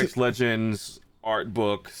Apex it- Legends art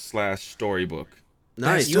book / storybook.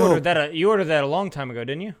 Nice. You ordered that a long time ago,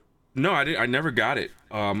 didn't you? No, I didn't. I never got it.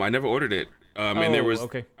 I never ordered it. And there Oh, was.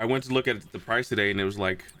 okay. I went to look at the price today, and it was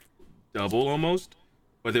like double almost.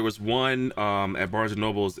 But there was one at Barnes and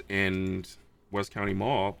Nobles in West County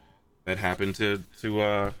Mall that happened to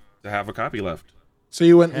have a copy left. So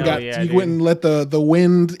you went and Hell got yeah, you dude. went and let the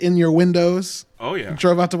wind in your windows. Oh yeah.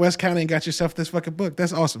 Drove out to West County and got yourself this fucking book.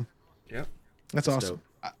 That's awesome. Yeah. That's awesome.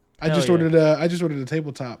 dope. I Hell just yeah. ordered a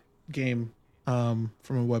tabletop game from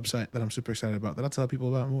a website that I'm super excited about that I'll tell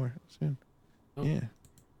people about more soon. Oh. Yeah.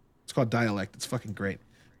 It's called Dialect. It's fucking great.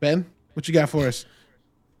 Ben, what you got for us?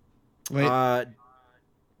 Wait.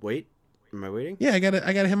 Wait. Am I waiting? Yeah, I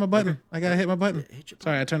gotta hit my button. I gotta hit my button. Hit your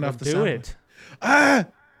Sorry, I turned off the Do sound. it. Ah!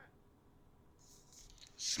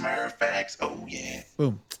 Smurf facts. Oh yeah.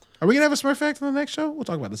 Boom. Are we gonna have a Smurf fact on the next show? We'll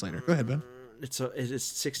talk about this later. Go ahead, Ben. It's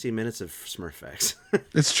 60 minutes of Smurf facts.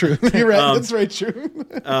 It's true. You're right. That's very true.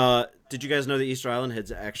 Did you guys know the Easter Island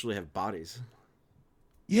heads actually have bodies?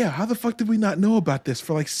 Yeah, how the fuck did we not know about this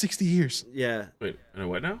for like 60 years? Yeah. Wait.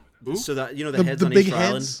 What now? Ooh. So that the heads The on big Easter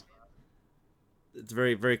Island. heads. It's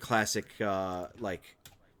very, very classic, like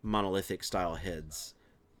monolithic style heads.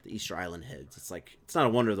 The Easter Island heads. It's like it's not a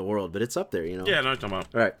wonder of the world, but it's up there, you know. Yeah, I know what you're talking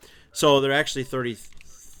about. All right. So they're actually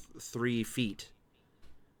 33 feet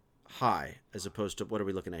high, as opposed to what are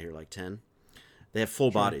we looking at here? Like 10. They have full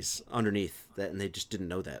bodies underneath that, and they just didn't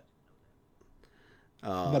know that.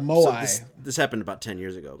 The Moai. So this happened about 10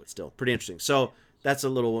 years ago, but still pretty interesting. So that's a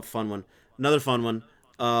little fun one. Another fun one.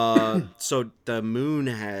 So the moon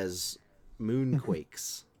has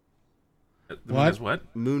moonquakes. The moon has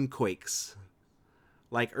what? Moonquakes.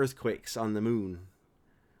 Like earthquakes on the moon.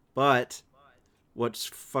 But what's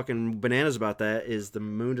fucking bananas about that is the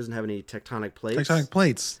moon doesn't have any tectonic plates. Tectonic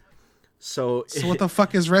plates. So What the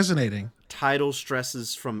fuck is resonating? tidal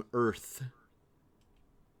stresses from Earth.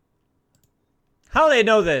 How they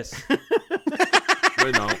know this?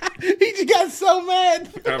 Wait, no. He just got so mad.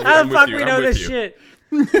 How the fuck we know this shit?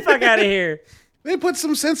 Fuck out of here. They put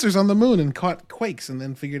some sensors on the moon and caught quakes and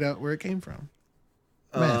then figured out where it came from.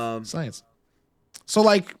 Math, science. So,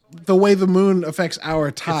 like, the way the moon affects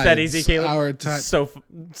our tides. It's that easy, Caleb. Our tides. So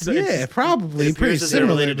Yeah, probably. It Pretty appears that they're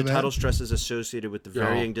similar related to to that. tidal stresses associated with the Yeah.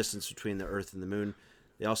 varying distance between the Earth and the moon.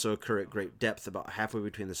 They also occur at great depth, about halfway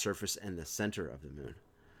between the surface and the center of the moon.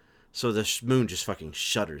 So the moon just fucking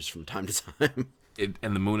shudders from time to time.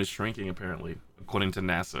 And the moon is shrinking, apparently, according to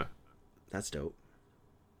NASA. That's dope.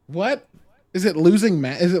 What? Is it losing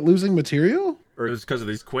Is it losing material? It's because of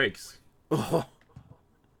these quakes. Oh,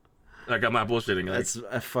 Like, I'm not bullshitting. Like, that's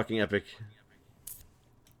a fucking epic.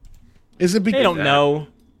 Is it because They don't know.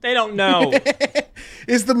 They don't know.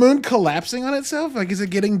 Is the moon collapsing on itself? Like, is it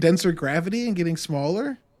getting denser gravity and getting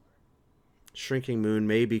smaller? Shrinking moon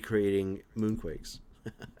may be creating moonquakes.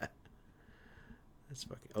 That's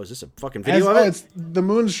fucking. Oh, is this a fucking video of it? It's the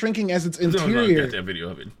moon's shrinking as its no, interior. got that video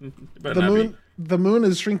of it. It better The not moon, be. the moon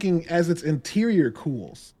is shrinking as its interior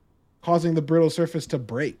cools, causing the brittle surface to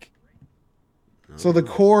break. So the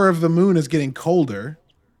core of the moon is getting colder,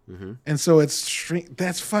 and so it's shrink.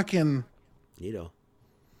 That's fucking. Neato.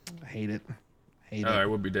 I hate it. Hate All it. right,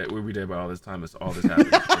 we'll be dead. We'll be dead by all this time. It's all this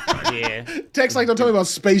happens. Yeah. Text like, don't tell me about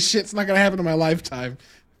space shit. It's not gonna happen in my lifetime.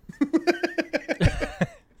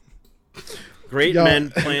 Great Yo. men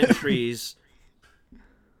plant trees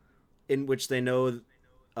in which they know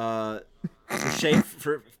the shape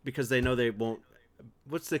for because they know they won't.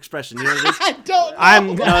 What's the expression? You know what it is? I don't.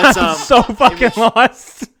 I'm No, it's, so fucking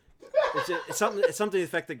lost. It's something. It's something to the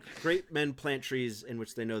effect that great men plant trees in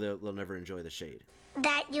which they know they'll never enjoy the shade.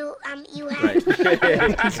 That you have Right.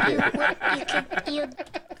 you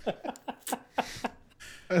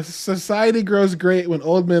A society grows great when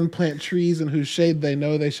old men plant trees in whose shade they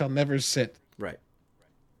know they shall never sit. Right.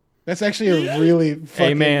 That's actually a really fucking.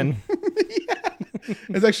 Amen.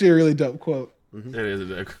 That's actually a really dope quote. That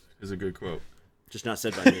is a good quote. Just not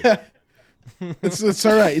said by me. It's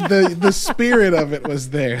all right. The spirit of it was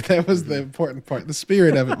there. That was the important part. The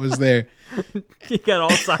spirit of it was there. You got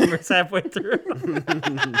Alzheimer's halfway through.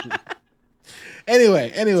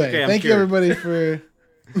 Anyway, okay, thank you everybody for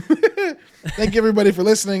thank you everybody for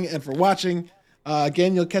listening and for watching.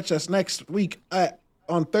 Again, you'll catch us next week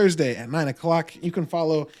on Thursday at 9:00. You can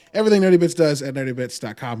follow everything Nerdy Bits does at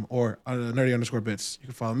nerdybits.com or nerdy_bits. You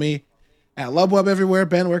can follow me at Lubweb everywhere.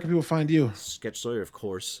 Ben, where can people find you? Sketch Sawyer, of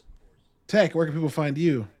course. Tech, where can people find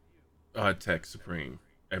you? Tech Supreme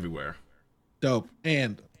everywhere. Dope.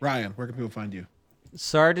 And Ryan, where can people find you?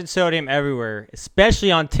 Sarded Sodium everywhere,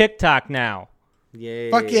 especially on TikTok now.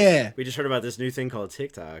 Yay. Fuck yeah. We just heard about this new thing called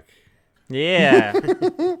TikTok. Yeah.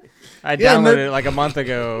 I downloaded it like a month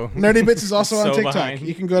ago. Nerdy Bits is also on So TikTok. behind.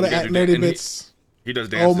 You can go to Yeah, at dude, Nerdy and Bits. He does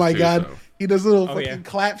dances Oh my too, god. so. He does little Oh, fucking yeah.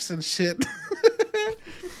 claps and shit.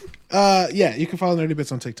 Yeah, you can follow Nerdy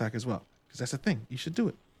Bits on TikTok as well. Because that's the thing. You should do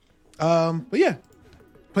it. But yeah.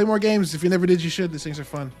 Play more games. If you never did, you should. These things are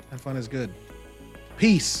fun. And fun is good.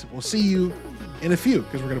 Peace. We'll see you in a few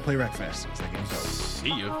because we're gonna play Wreckfest. It's that game's over.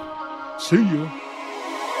 See you. See you.